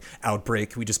 for like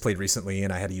Outbreak, we just played recently,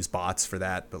 and I had to use bots for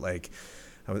that. But like,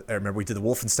 I remember we did the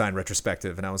Wolfenstein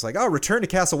retrospective, and I was like, Return to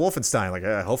Castle Wolfenstein. Like,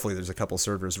 hopefully there's a couple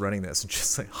servers running this, and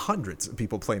just like hundreds of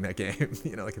people playing that game.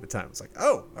 Like at the time, I was like,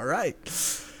 all right.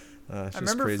 I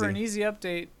remember crazy. for an easy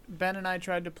update, Ben and I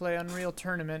tried to play Unreal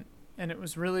Tournament, and it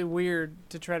was really weird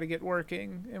to try to get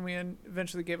working, and we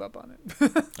eventually gave up on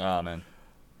it. oh man.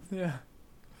 Yeah.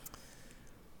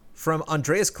 From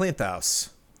Andreas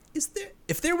Klinthaus,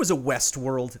 if there was a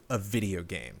Westworld of video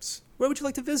games, where would you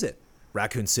like to visit?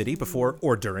 Raccoon City before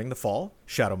or during the fall,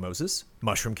 Shadow Moses,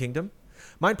 Mushroom Kingdom.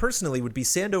 Mine personally would be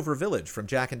Sandover Village from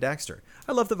Jak and Daxter.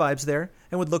 I love the vibes there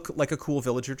and would look like a cool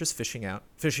villager just fishing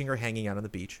or hanging out on the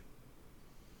beach.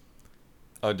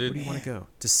 Oh, dude. Where do you want to go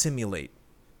to simulate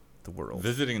the world?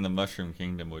 Visiting the Mushroom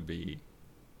Kingdom would be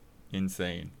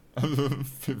insane.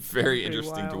 Very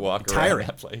interesting to wild. walk around Tiring.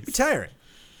 that place. Be tiring.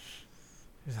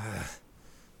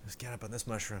 Let's get up on this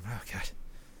mushroom. Oh God.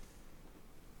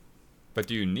 But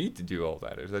do you need to do all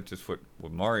that? Or is that just what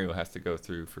Mario has to go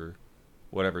through for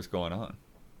whatever's going on?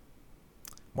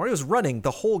 Mario's running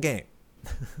the whole game.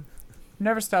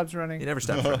 Never stops running. He never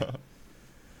stops running.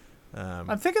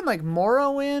 I'm thinking like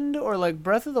Morrowind or like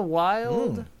Breath of the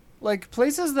Wild. Like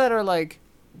places that are like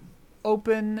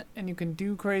open and you can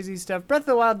do crazy stuff. Breath of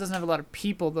the Wild doesn't have a lot of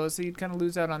people though, so you'd kind of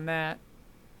lose out on that.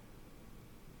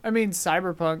 I mean,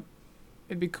 Cyberpunk,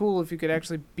 it'd be cool if you could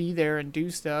actually be there and do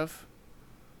stuff.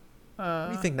 What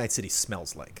do you think Night City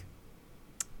smells like?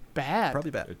 Bad. Probably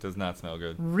bad. It does not smell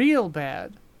good. Real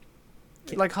bad.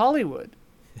 Like Hollywood.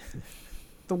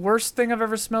 The worst thing I've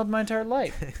ever smelled in my entire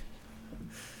life.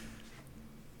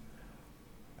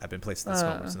 I've been places that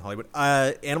smell worse in Hollywood.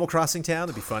 Animal Crossing Town.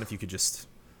 It'd be fun if you could just,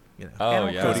 Oh,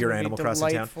 Animal yeah. go to Crossing your would be Animal Crossing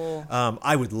delightful. town.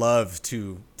 I would love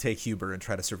to take Huber and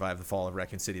try to survive the fall of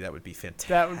Raccoon City. That would be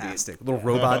fantastic. Little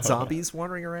robot zombies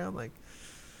wandering around, like.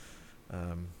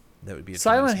 That would be.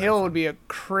 Silent Hill would be a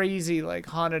crazy like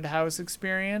haunted house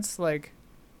experience, like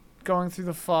going through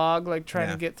the fog, like trying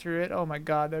Yeah. to get through it. Oh my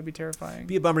god, that'd be terrifying.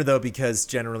 Be a bummer though, because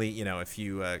generally, if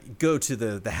you go to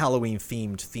the Halloween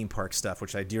themed theme park stuff,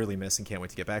 which I dearly miss and can't wait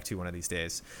to get back to one of these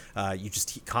days, you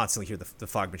just constantly hear the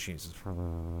fog machines just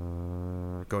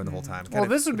going the whole time. Well,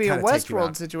 this would be a kinda take you Westworld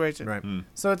out. situation, Right.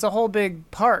 so it's a whole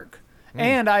big park.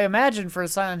 And I imagine for a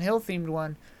Silent Hill themed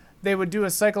one, they would do a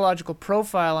psychological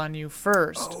profile on you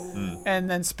first,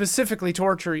 and then specifically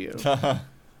torture you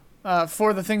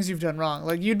for the things you've done wrong.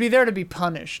 Like you'd be there to be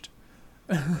punished.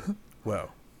 Whoa.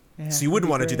 Yeah, So you wouldn't it'd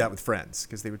be want to do great. that with friends,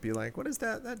 because they would be like, "What is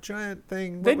that giant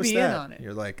thing? What They'd was be in that?" on it.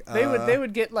 You're like, They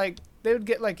would get like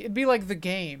it'd be like the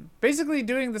game. Basically,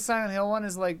 doing the Silent Hill one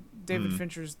is like David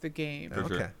Fincher's The Game. For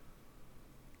sure. Okay.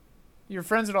 Your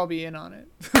friends would all be in on it.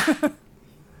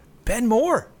 Ben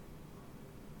Moore.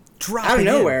 Dropping Out of in.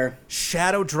 nowhere.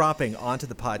 Shadow dropping onto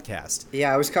the podcast.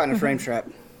 Yeah, I was caught in a frame trap.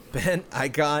 Ben, I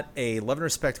got a love and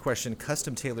respect question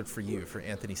custom tailored for you from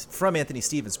Anthony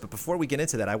Stevens. But before we get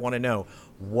into that, I want to know,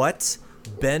 what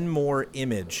Ben Moore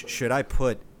image should I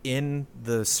put in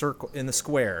the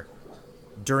square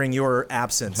during your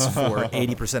absence for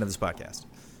 80% of this podcast?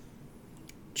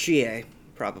 GA,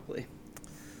 probably.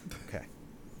 Okay,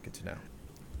 good to know.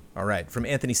 All right, from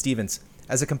Anthony Stevens.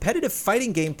 As a competitive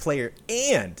fighting game player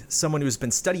and someone who's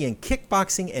been studying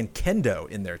kickboxing and kendo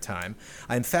in their time,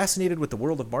 I am fascinated with the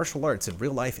world of martial arts in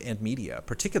real life and media,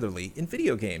 particularly in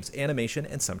video games, animation,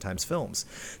 and sometimes films.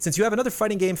 Since you have another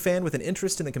fighting game fan with an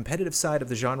interest in the competitive side of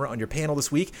the genre on your panel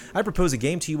this week, I propose a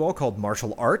game to you all called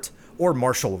Martial Art or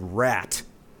Martial Rat.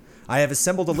 I have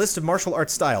assembled a list of martial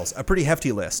arts styles, a pretty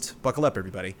hefty list. Buckle up,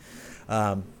 everybody.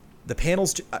 The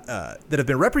panels that have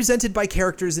been represented by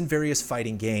characters in various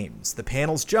fighting games. The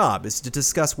panel's job is to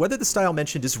discuss whether the style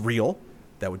mentioned is real,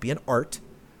 that would be an art,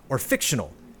 or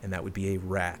fictional, and that would be a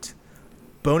rat.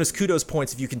 Bonus kudos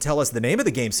points if you can tell us the name of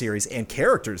the game series and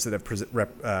characters that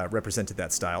have represented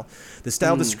that style. The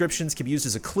style descriptions can be used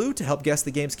as a clue to help guess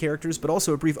the game's characters, but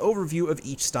also a brief overview of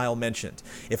each style mentioned.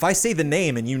 If I say the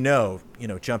name and you know,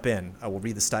 jump in. I will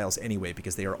read the styles anyway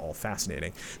because they are all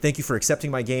fascinating. Thank you for accepting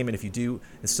my game, and if you do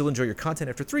and still enjoy your content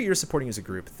after 3 years supporting you as a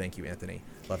group, thank you, Anthony.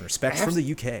 Love and respect from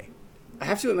the UK. I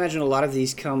have to imagine a lot of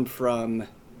these come from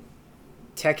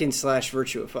Tekken /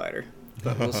 Virtua Fighter,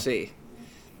 but we'll see.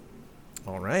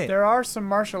 All right. There are some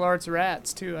martial arts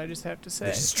rats too. I just have to say.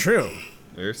 This is true.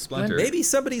 There's Splinter. Maybe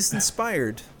somebody's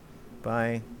inspired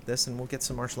by this, and we'll get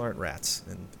some martial art rats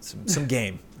and some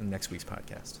game in next week's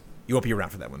podcast. You won't be around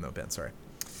for that one, though, Ben. Sorry.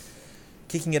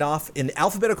 Kicking it off in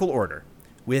alphabetical order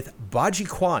with Baji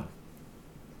Quan.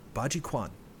 Baji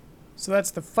Quan. So that's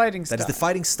the fighting style. That is the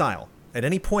fighting style. At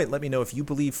any point, let me know if you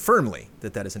believe firmly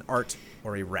that that is an art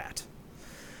or a rat.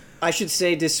 I should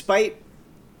say, despite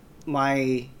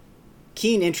my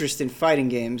keen interest in fighting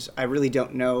games, I really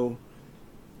don't know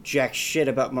jack shit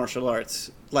about martial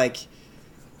arts. Like,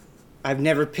 I've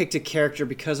never picked a character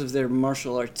because of their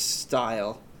martial arts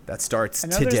style. That starts I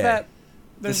know today.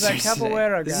 there's that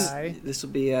capoeira guy. This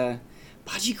will be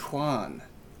Baji Quan.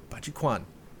 Baji Quan.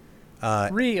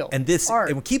 Real. And this, art.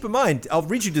 and keep in mind, I'll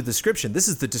read you the description. This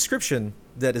is the description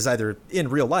that is either in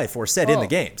real life or said in the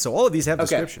game. So all of these have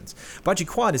descriptions. Baji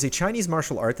Quan is a Chinese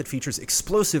martial art that features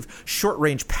explosive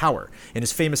short-range power and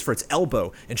is famous for its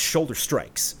elbow and shoulder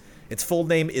strikes. Its full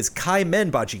name is Kai Men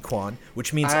Baji Quan,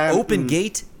 which means open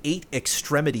gate, 8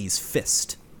 extremities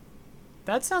fist.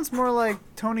 That sounds more like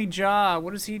Tony Jaa.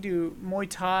 What does he do? Muay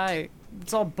Thai.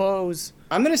 It's all bows.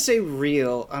 I'm going to say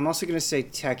real. I'm also going to say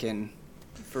Tekken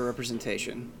for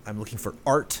representation. I'm looking for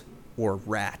art or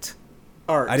rat.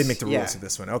 Art. I didn't make the rules of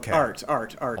this one. Okay. Art.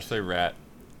 I'll say rat.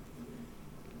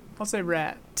 I'll say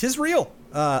rat. Tis real.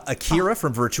 Akira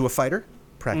from Virtua Fighter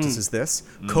practices this.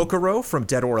 Kokoro from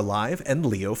Dead or Alive, and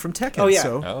Leo from Tekken. Oh, yeah.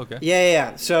 So, Oh, okay.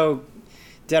 Yeah. So,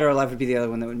 Dead or Alive would be the other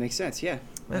one that would make sense. Yeah.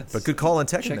 but good call on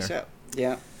Tekken Checks there. out.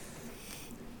 Yeah.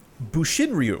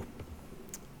 Bushinryu.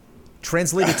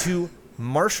 Translated to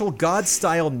martial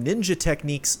god-style ninja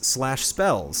techniques /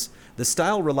 spells. The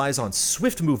style relies on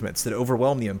swift movements that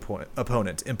overwhelm the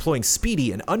opponent, employing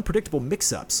speedy and unpredictable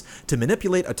mix-ups to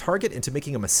manipulate a target into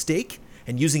making a mistake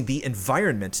and using the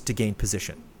environment to gain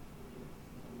position.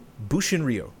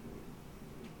 Bushinryu.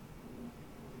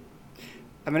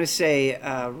 I'm going to say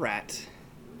rat.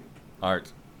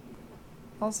 Art.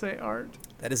 I'll say art.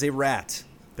 That is a rat.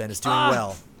 Ben is doing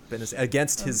well. Ben is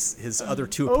against his other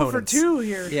two opponents. 0 for 2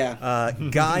 here. Yeah.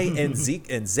 Guy and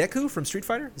Zeku from Street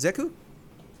Fighter. Zeku?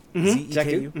 Zeku.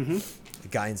 Z-E-K-U? Mm-hmm.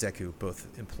 Guy and Zeku both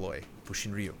employ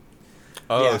Bushinryu.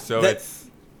 Oh, Yeah, so that- it's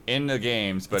in the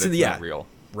games, but It's it's in the- not yeah. real.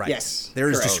 Right. Yes,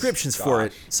 There's correct. descriptions for it.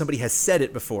 Gosh. Somebody has said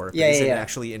it before, but Yeah, isn't yeah.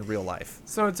 actually in real life.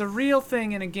 So it's a real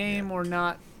thing in a game or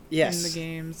not Yes. in the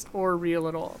games or real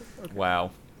at all. Okay.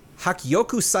 Wow.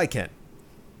 Hakyoku Saiken,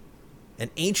 an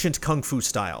ancient kung fu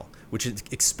style, which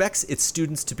expects its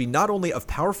students to be not only of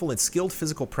powerful and skilled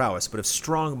physical prowess, but of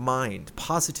strong mind,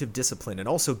 positive discipline, and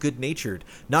also good-natured,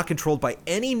 not controlled by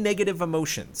any negative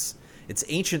emotions. Its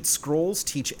ancient scrolls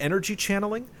teach energy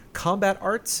channeling, combat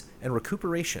arts, and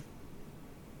recuperation.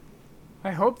 I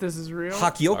hope this is real.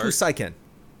 Hakyoku Art. Saiken.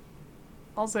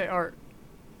 I'll say art.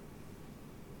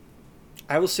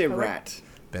 I will say like- rat.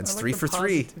 Ben's I like 3 the for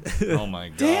 3. positive. Oh my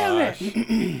gosh.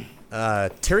 Damn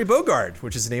it! Terry Bogard,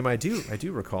 which is a name I do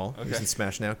recall. He's Okay. in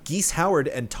Smash now. Geese Howard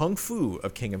and Tung Fu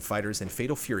of King of Fighters and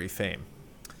Fatal Fury fame.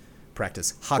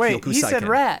 Practice Hakyoku Wait, he Saiken. said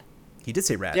rat. He did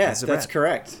say rat. Yeah, He's a that's rat.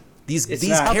 correct. These It's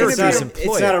these not- characters it's not-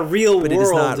 employ it's not a it, real but it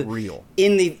is not world. real.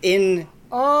 In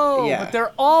Oh, Yeah. but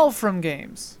they're all from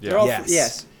games. Yeah. they're all Yes.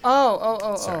 yes.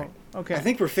 Sorry. Okay. I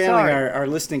think we're failing Sorry. our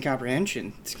listening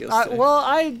comprehension skills. today. Well,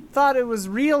 I thought it was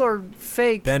real or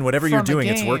fake. Ben, whatever you're from a doing,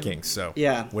 it's game. working. So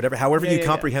Yeah. however Yeah, you yeah,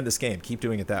 comprehend this game, keep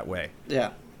doing it that way.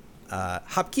 Yeah.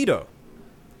 Hapkido,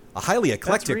 a highly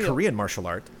eclectic real. Korean martial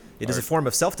art. It is a form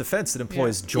of self-defense that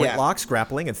employs Yeah. joint Yeah. locks,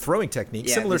 grappling, and throwing techniques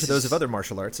Yeah, similar to this those is- of other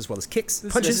martial arts, as well as kicks,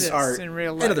 This punches, exists art. in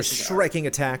real life. and other This is striking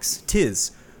attacks.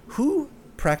 Tis. Who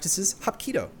practices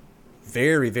Hapkido?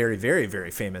 Very, very, very, very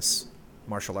famous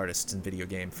martial artist in video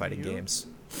game fighting games.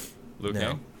 Liu No.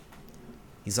 Kang?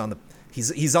 He's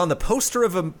on the poster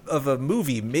of a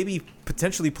movie, maybe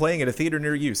potentially playing at a theater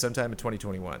near you sometime in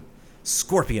 2021.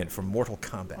 Scorpion from Mortal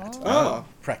Kombat Oh.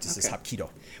 practices Okay. Hapkido.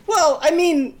 Well, I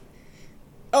mean,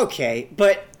 okay,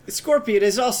 but Scorpion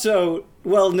is also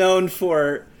well known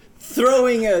for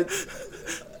throwing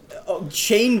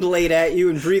chain blade at you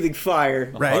and breathing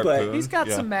fire. Right. But Harpoon. He's got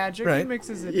Yeah. some magic. He Right.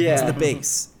 mixes it. Yeah. It's the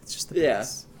base. It's just the Yeah.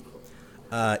 base.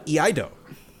 Iaido,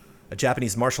 a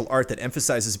Japanese martial art that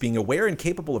emphasizes being aware and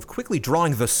capable of quickly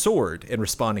drawing the sword and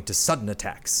responding to sudden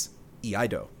attacks.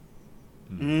 Iaido.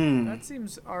 That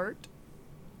seems art.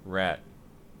 Rat.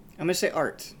 I'm gonna say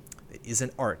art. It is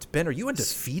an art. Ben, are you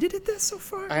undefeated at this so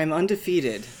far? I'm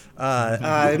undefeated. I'm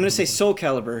gonna say Soul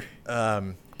Calibur.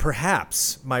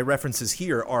 Perhaps my references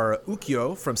here are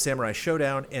Ukyo from Samurai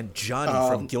Showdown and Johnny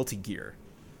from Guilty Gear.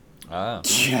 Ah.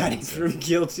 Johnny from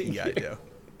Guilty. Iaido.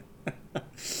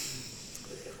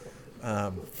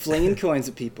 Flinging coins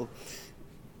at people.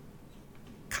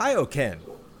 Kaioken,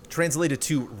 translated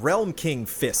to Realm King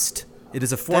Fist. It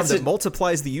is a form That's that a-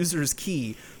 multiplies the user's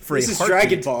ki for This a is heartbeat,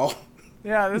 Dragon Ball.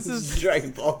 Yeah, this This is. is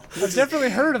Dragon Ball. I've definitely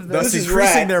heard of Thus this. This is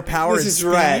increasing Rat. their power This and is speed.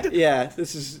 Rat. Yeah,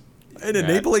 this is. and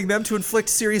enabling them to inflict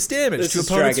serious damage This to is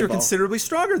opponents who Dragon are Ball. considerably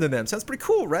stronger than them. Sounds pretty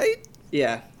cool, right?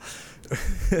 Yeah,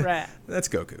 Rat. That's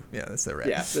Goku. Yeah, that's the rat.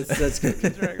 yeah, that's good.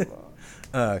 Dragon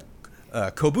Ball.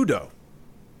 Kobudo,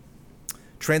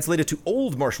 translated to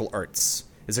Old Martial Arts,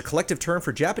 is a collective term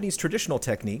for Japanese traditional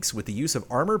techniques with the use of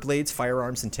armor, blades,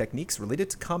 firearms, and techniques related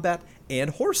to combat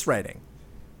and horse riding.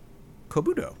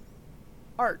 Kobudo.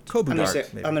 Art. Kobudo. I'm gonna say.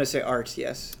 maybe. I'm gonna say art.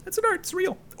 Yes. That's an art. It's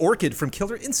real. Orchid from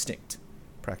Killer Instinct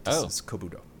practices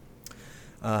Kobudo.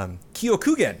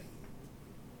 Kyokugen.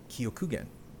 Kyokugen.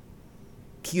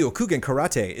 Kyokugen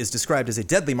karate is described as a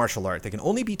deadly martial art that can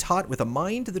only be taught with a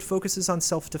mind that focuses on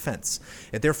self-defense.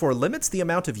 It therefore limits the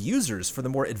amount of users for the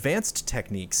more advanced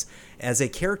techniques, as a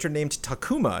character named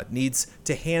Takuma needs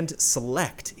to hand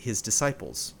select his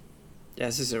disciples. Yeah,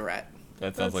 this is a rat.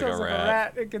 That That sounds like a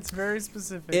rat. It gets very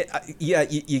specific. I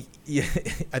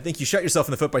think you shot yourself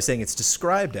in the foot by saying it's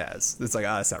described as. It's like,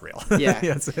 that's not real. Yeah.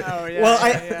 It's- Oh yeah. Well,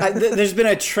 yeah. there's been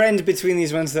a trend between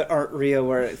these ones that aren't real,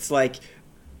 where it's like,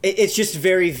 it's just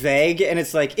very vague, and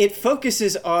it's like it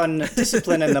focuses on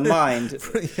discipline and the mind.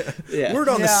 Yeah. Word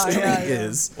on the Yeah, street yeah, yeah.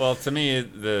 is Well, to me,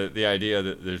 the idea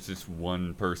that there's just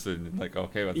one person, like,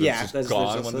 okay, well, Yeah, it's there's just gone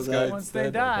also when this that. guy's Once they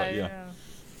dead, die. but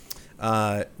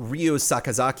Yeah. Ryo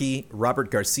Sakazaki,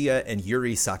 Robert Garcia, and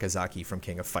Yuri Sakazaki from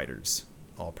King of Fighters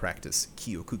all practice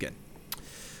Kyokugen.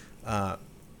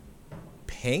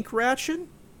 Pankration?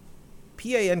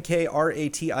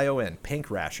 Pankration.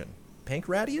 Pankration.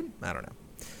 Pankratian? I don't know.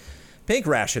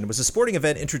 Pankration was a sporting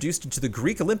event introduced into the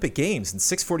Greek Olympic Games in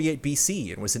 648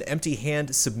 BC and was an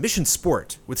empty-hand submission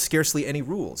sport with scarcely any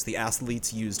rules. The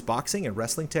athletes used boxing and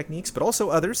wrestling techniques, but also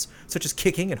others, such as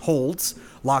kicking and holds,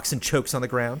 locks and chokes on the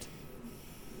ground.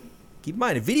 Keep in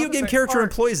mind, a video I'm game gonna say character art.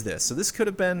 employs this, so this could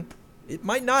have been... It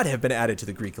might not have been added to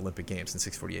the Greek Olympic Games in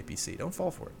 648 BC. Don't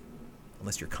fall for it.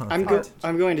 Unless you're confident.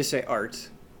 I'm going to say art.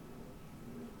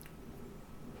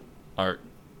 Art.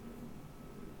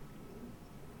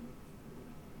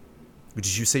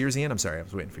 Did you say yours, Ian? I'm sorry, I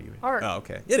was waiting for you. Art. Oh,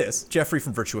 okay. It is. Jeffrey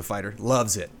from Virtua Fighter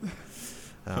loves it.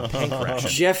 Pankration.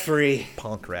 Jeffrey.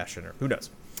 Punk Rationer. Who knows?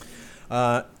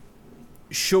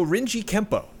 Shorinji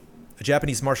Kempo, a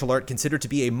Japanese martial art considered to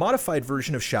be a modified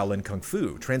version of Shaolin Kung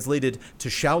Fu. Translated to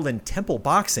Shaolin Temple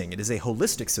Boxing, it is a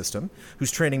holistic system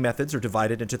whose training methods are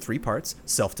divided into 3 parts: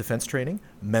 self-defense training,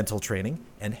 mental training,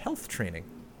 and health training.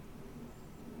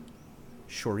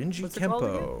 Shorinji What's it called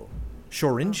Kempo.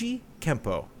 Shorinji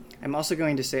Kempo. I'm also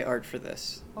going to say art for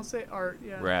this. I'll say art.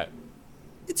 Yeah. Rat.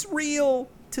 It's real.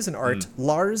 'Tis an art.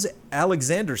 Lars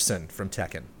Alexanderson from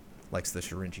Tekken likes the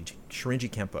Shorinji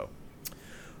Kempo.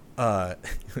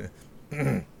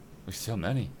 There's so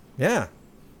many. Yeah.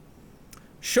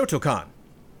 Shotokan.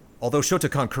 Although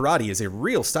Shotokan karate is a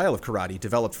real style of karate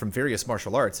developed from various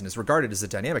martial arts and is regarded as a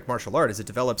dynamic martial art as it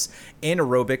develops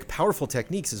anaerobic, powerful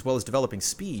techniques as well as developing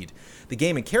speed, the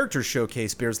game and characters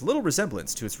showcase bears little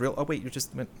resemblance to its real... Oh, wait, you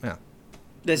just... Yeah.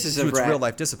 This is To a its rat.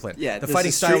 real-life discipline. Yeah, the this fighting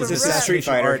is style Street- is this an is Street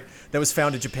assassination Fighter. art that was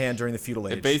found in Japan during the feudal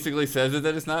age. It basically says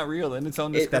that it's not real in its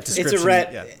own It- That description. it's a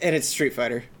description, rat, yeah. and it's Street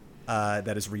Fighter.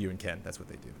 That is Ryu and Ken. That's what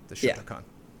they do. The Yeah. Shotokan.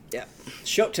 Yeah.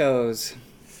 Shotos.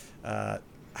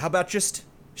 How about just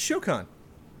Shokan?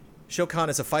 Shokan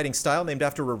is a fighting style named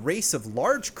after a race of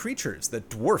large creatures that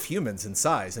dwarf humans in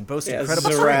size and boast Yeah, this incredible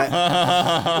is a strength.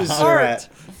 rat. This is a Art. rat.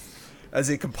 As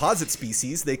a composite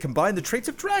species, they combine the traits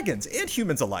of dragons and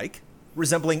humans alike,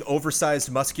 resembling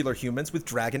oversized muscular humans with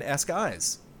dragon-esque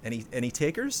eyes. Any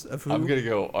takers of who? I'm gonna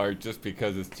go art just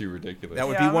because it's too ridiculous. That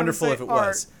would Yeah, be I'm gonna wonderful say if it art.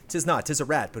 was. Tis not. Tis a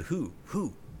rat, but who?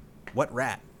 Who? What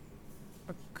rat?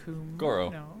 Akuma? Goro.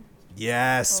 No.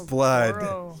 Yes, Oh, blood.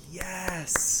 Goro.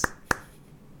 Yes.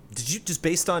 Did you just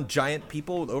based on giant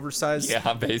people with oversized?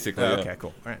 Yeah, basically. Oh, yeah. okay,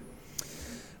 cool. All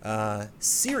right.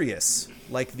 Sirius,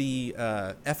 like the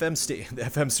FM the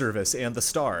FM service and the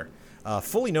Star,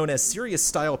 fully known as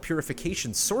Sirius-style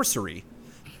purification sorcery.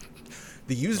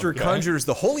 The user Okay. conjures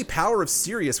the holy power of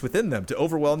Sirius within them to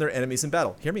overwhelm their enemies in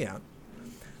battle. Hear me out.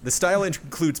 The style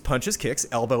includes punches, kicks,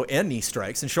 elbow and knee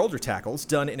strikes, and shoulder tackles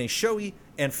done in a showy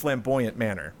and flamboyant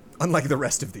manner. Unlike the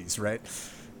rest of these, right?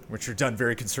 Which are done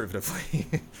very conservatively.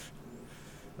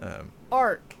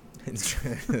 Art. That's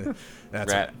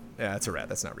Rat. That's a rat.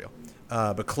 That's not real.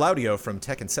 But Claudio from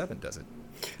Tekken 7 does it.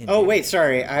 Oh wait,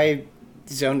 sorry, I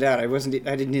zoned out.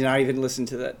 I did not even listen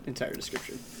to that entire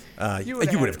description. You would've would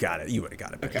had have it. got it. You would have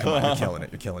got it. Okay. Come on, you're killing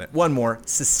it. You're killing it. One more.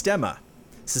 Sistema.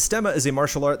 Sistema is a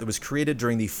martial art that was created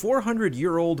during the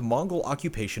 400-year-old Mongol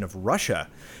occupation of Russia.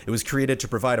 It was created to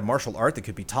provide a martial art that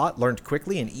could be taught, learned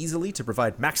quickly, and easily to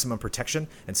provide maximum protection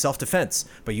and self-defense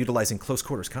by utilizing close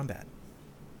quarters combat.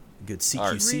 Good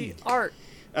CQC. Art.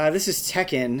 This is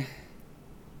Tekken.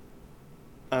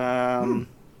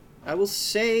 I'll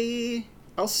say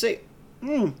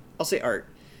art.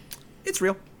 It's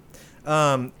real.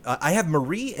 I have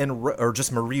Marie or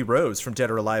just Marie Rose from Dead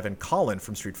or Alive and Colin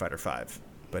from Street Fighter V.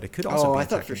 But it could also Oh, be I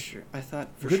thought Tekken. for sure. I thought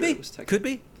for Could sure be. it was Tekken. Could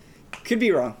be. Could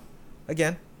be wrong.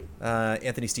 Again,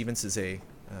 Anthony Stevens is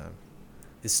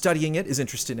is studying it, is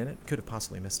interested in it. Could have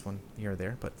possibly missed one here or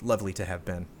there, but lovely to have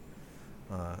Ben.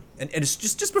 And it's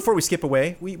just before we skip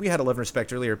away, we had a love and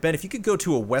respect earlier. Ben, if you could go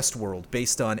to a Westworld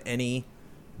based on any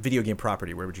video game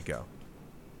property, where would you go?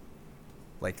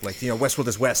 Like Westworld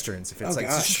is westerns. If it's it's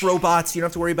gosh. just robots, you don't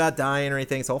have to worry about dying or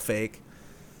anything. It's all fake.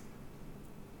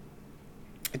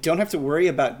 I don't have to worry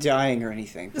about dying or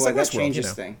anything. It's Boy, like that Westworld, changes you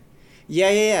know. thing.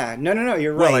 Yeah. No,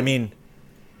 you're right. Well, I mean,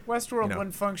 Westworld You know.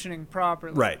 wasn't functioning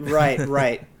properly. right.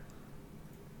 right.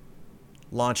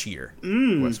 Launch year,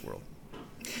 Mm. Westworld.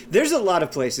 There's a lot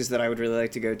of places that I would really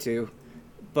like to go to,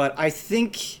 but I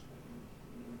think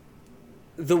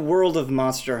the world of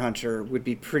Monster Hunter would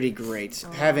be pretty great.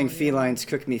 Having felines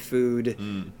cook me food,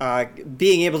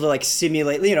 being able to like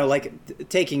simulate,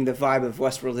 taking the vibe of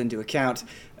Westworld into account,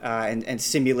 and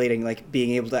simulating like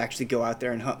being able to actually go out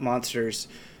there and hunt monsters,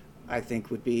 I think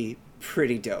would be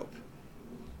pretty dope.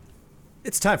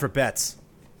 It's time for bets.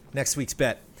 Next week's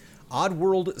bet.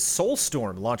 Oddworld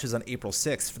Soulstorm launches on April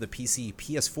 6th for the PC,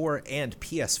 PS4, and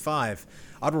PS5.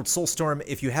 Oddworld Soulstorm,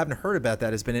 if you haven't heard about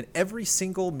that, has been in every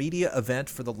single media event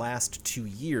for the last 2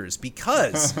 years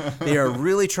because they are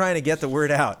really trying to get the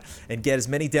word out and get as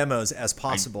many demos as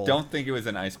possible. I don't think it was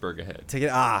an iceberg ahead. to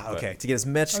get to get as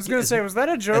much. I was gonna say, was that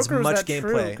a joke as or was much that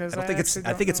true? gameplay. 'Cause I don't think it's. actually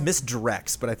I think it's don't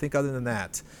misdirects, but I think other than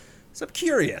that. So I'm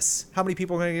curious how many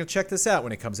people are going to check this out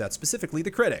when it comes out, specifically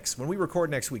the critics. When we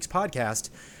record next week's podcast,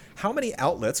 how many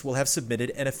outlets will have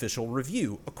submitted an official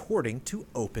review according to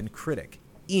OpenCritic?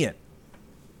 Ian,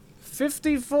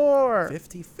 54.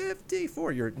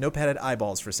 54. Your notepad had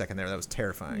eyeballs for a second there. That was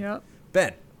terrifying. Yep.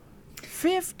 Ben,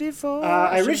 54.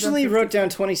 I should've originally done wrote 50. down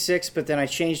 26, but then I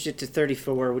changed it to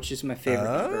 34, which is my favorite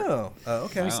number.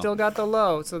 Okay. Wow. Still got the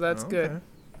low, so that's good. Okay.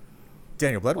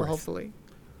 Daniel Well, Bloodworth. hopefully.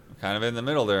 Kind of in the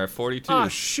middle there, 42. Ah,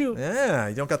 shoot. Yeah,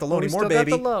 you don't got the low Well, we anymore, still got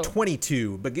baby. the low.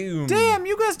 22. Bagoom. Damn,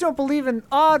 you guys don't believe in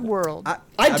Oddworld. I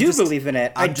I'm do just- believe in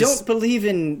it. I I'm just- don't believe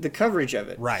in the coverage of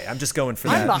it. Right, I'm just going for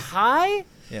I'm that. the high?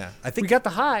 Yeah, I think We got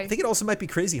the high. I think it also might be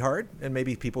crazy hard, and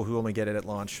maybe people who only get it at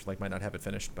launch might not have it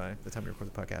finished by the time we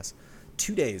record the podcast.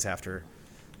 2 days after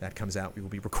that comes out, we will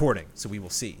be recording, so we will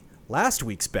see. Last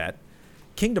week's bet: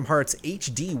 Kingdom Hearts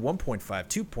HD 1.5,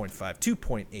 2.5,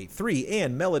 2.83,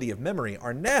 and Melody of Memory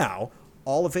are now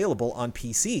all available on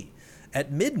PC.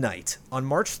 At midnight on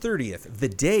March 30th, the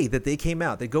day that they came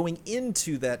out, they're going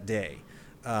into that day,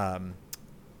 12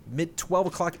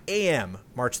 o'clock a.m.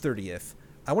 March 30th.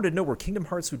 I wanted to know where Kingdom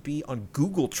Hearts would be on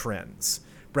Google Trends.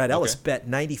 Brad Ellis bet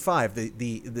 95.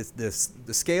 The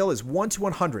scale is 1 to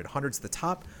 100. 100's the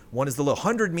top, 1 is the low.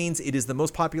 100 means it is the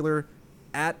most popular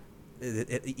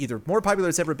either more popular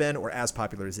it's ever been or as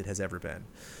popular as it has ever been.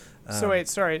 So wait,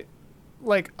 sorry.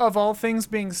 Like, of all things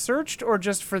being searched, or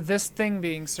just for this thing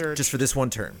being searched? Just for this one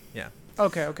term, yeah.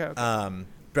 Okay.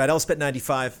 Brad Ellis bet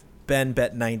 95. Ben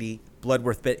bet 90.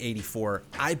 Bloodworth bet 84.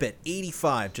 I bet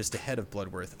 85, just ahead of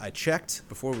Bloodworth. I checked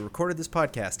before we recorded this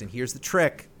podcast, and here's the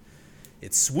trick.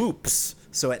 It swoops.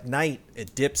 So at night,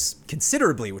 it dips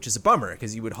considerably, which is a bummer,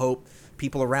 because you would hope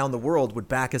people around the world would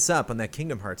back us up on that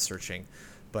Kingdom Hearts searching.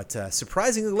 But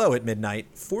surprisingly low at midnight,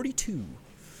 42.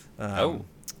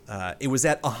 It was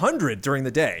at 100 during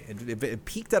the day. It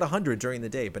peaked at 100 during the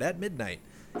day, but at midnight,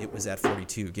 it was at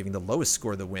 42, giving the lowest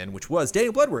score the win, which was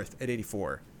Daniel Bloodworth at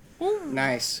 84.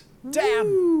 Nice. Damn.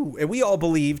 Ooh, and we all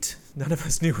believed, none of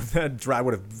us knew that I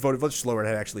would have voted much slower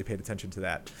had I actually paid attention to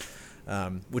that.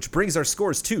 Which brings our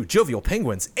scores to Jovial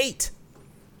Penguins, 8.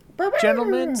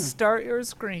 Gentlemen, start your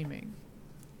screaming.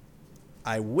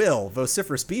 I will.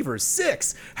 Vociferous Beaver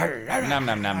 6. Nom nom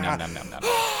nom nom nom nom nom.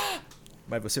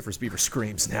 My Vociferous Beaver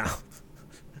screams now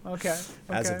Okay.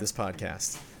 as of this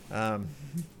podcast. I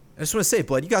just want to say,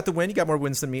 Blood, you got the win. You got more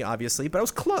wins than me, obviously, but I was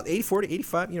close. 84 to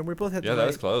 85. You know, we both had Yeah, that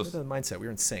was close. the mindset. We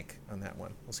were in sync on that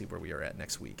one. We'll see where we are at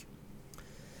next week.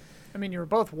 I mean, you were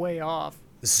both way off.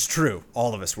 This is true.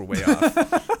 All of us were way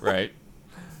off. Right.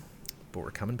 But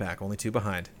we're coming back, only 2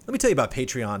 behind. Let me tell you about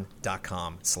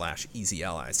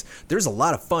patreon.com/easyallies. There's a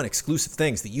lot of fun exclusive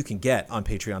things that you can get on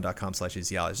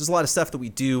patreon.com/easyallies. There's a lot of stuff that we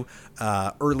do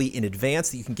early in advance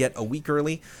that you can get a week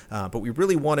early, but we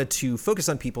really wanted to focus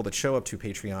on people that show up to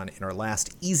Patreon in our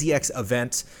last EasyX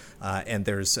event. And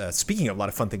there's, speaking of a lot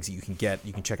of fun things that you can get,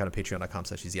 you can check out on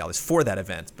patreon.com/easyallies for that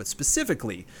event. But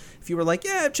specifically, if you were like,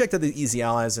 yeah, I've checked out the Easy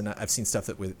Allies and I've seen stuff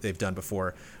that they've done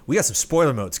before, we got some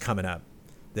spoiler modes coming up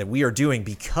that we are doing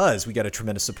because we got a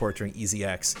tremendous support during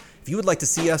EasyX. If you would like to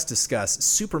see us discuss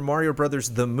Super Mario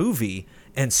Brothers the movie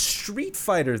and Street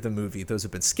Fighter the movie, those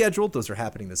have been scheduled. Those are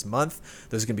happening this month.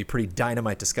 Those are going to be pretty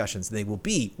dynamite discussions. They will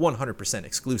be 100%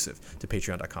 exclusive to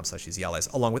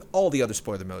patreon.com/easyallies, along with all the other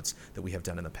spoiler modes that we have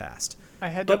done in the past. I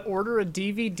had to order a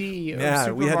DVD of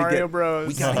Super we had Mario to get, Bros.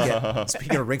 We got to get,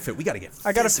 speaking of Ring Fit, we got to get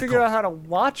I got to physical. figure out how to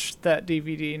watch that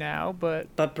DVD now,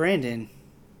 but But Brandon,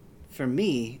 for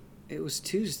me, it was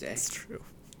Tuesday. It's true.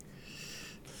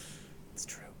 It's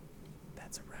true.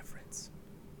 That's a reference.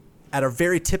 At our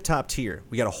very tip-top tier,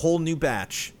 we got a whole new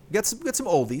batch. We got some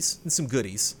oldies and some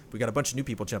goodies. We got a bunch of new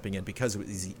people jumping in because of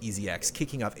EasyX,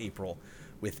 kicking off April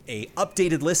with a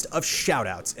updated list of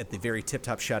shout-outs at the very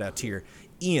tip-top shout-out tier.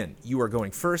 Ian, you are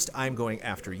going first. I'm going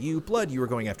after you. Blood, you are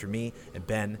going after me. And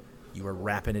Ben, you are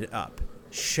wrapping it up.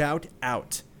 Shout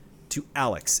out to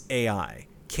Alex AI,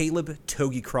 Caleb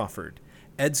Togi Crawford,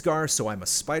 Edsgar, So I'm a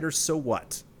Spider, So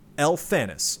What, L.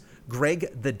 Thanos,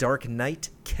 Greg the Dark Knight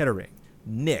Kettering,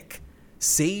 Nick,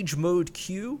 Sage Mode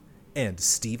Q, and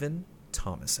Stephen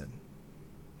Thomason.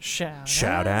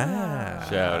 shout out.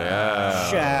 Shout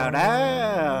out. Shout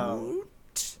out.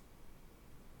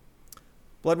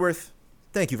 Bloodworth,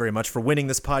 thank you very much for winning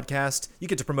this podcast. You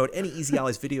get to promote any Easy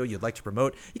Allies video you'd like to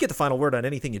promote. You get the final word on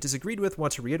anything you disagreed with,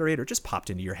 want to reiterate, or just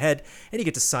popped into your head. And you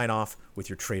get to sign off with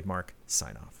your trademark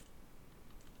sign-off.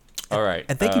 All right.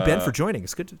 And thank you, Ben, for joining.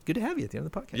 It's good to have you at the end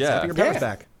of the podcast. Yeah. Happy your brother's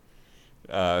back.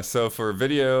 So for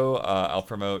video, I'll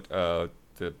promote the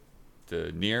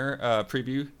Nier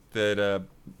preview that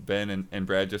Ben and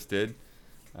Brad just did.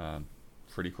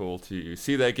 Pretty cool to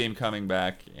see that game coming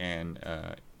back and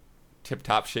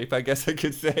tip-top shape, I guess I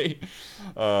could say.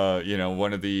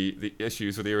 One of the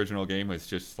issues with the original game was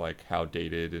just like how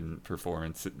dated and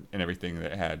performance and everything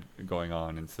that it had going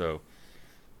on, and so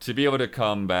to be able to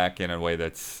come back in a way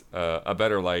that's a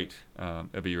better light,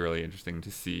 it'd be really interesting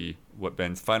to see what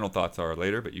Ben's final thoughts are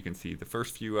later, but you can see the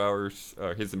first few hours,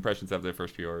 his impressions of the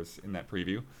first few hours in that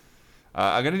preview.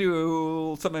 I'm going to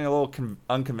do something a little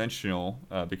unconventional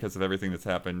because of everything that's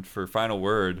happened. For final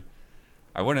word,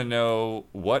 I want to know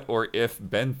what or if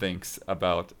Ben thinks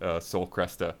about Sol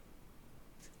Cresta.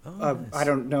 I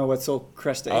don't know what Sol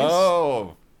Cresta is.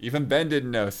 Oh, even Ben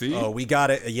didn't know. See? Oh, we got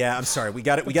it. Yeah, I'm sorry. We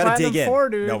got it. We got to dig in. 4,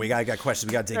 dude. No, we got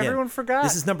questions. We got to dig in. Everyone forgot.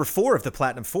 This is number 4 of the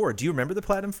Platinum 4. Do you remember the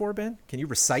Platinum 4, Ben? Can you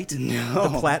recite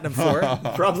the Platinum 4?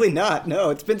 Probably not. No,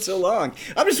 it's been so long.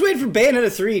 I'm just waiting for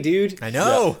Bayonetta 3, dude. I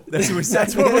know. Yeah. That's what we said.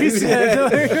 That's what we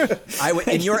said.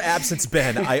 In your absence,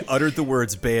 Ben, I uttered the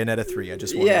words Bayonetta 3. I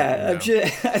just wanted to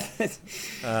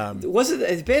know. Wasn't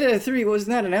Bayonetta 3? Wasn't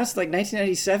that announced like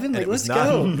 1997? Like, let's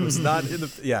go. It was not in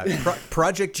the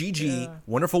Project GG,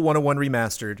 Wonderful 101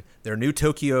 remastered. Their new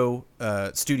Tokyo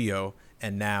studio,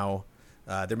 and now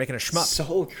they're making a shmup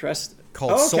Sol Cresta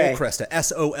called Sol Cresta,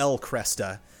 SOL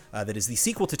Cresta. That is the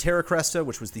sequel to Terra Cresta,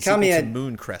 which was the sequel to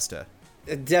Moon Cresta.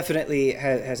 Definitely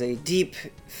has a deep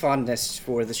fondness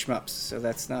for the shmups, so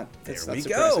that's not surprising.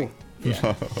 Go.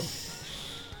 Yeah.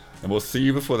 And we'll see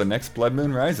you before the next Blood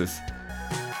Moon rises.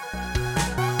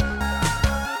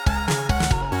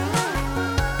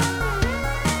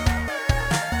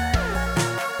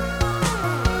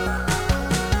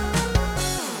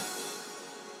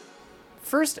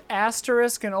 First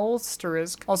asterisk and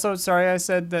asterisk. Also, sorry I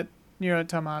said that Nier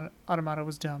Automata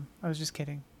was dumb. I was just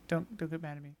kidding. Don't get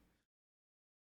mad at me.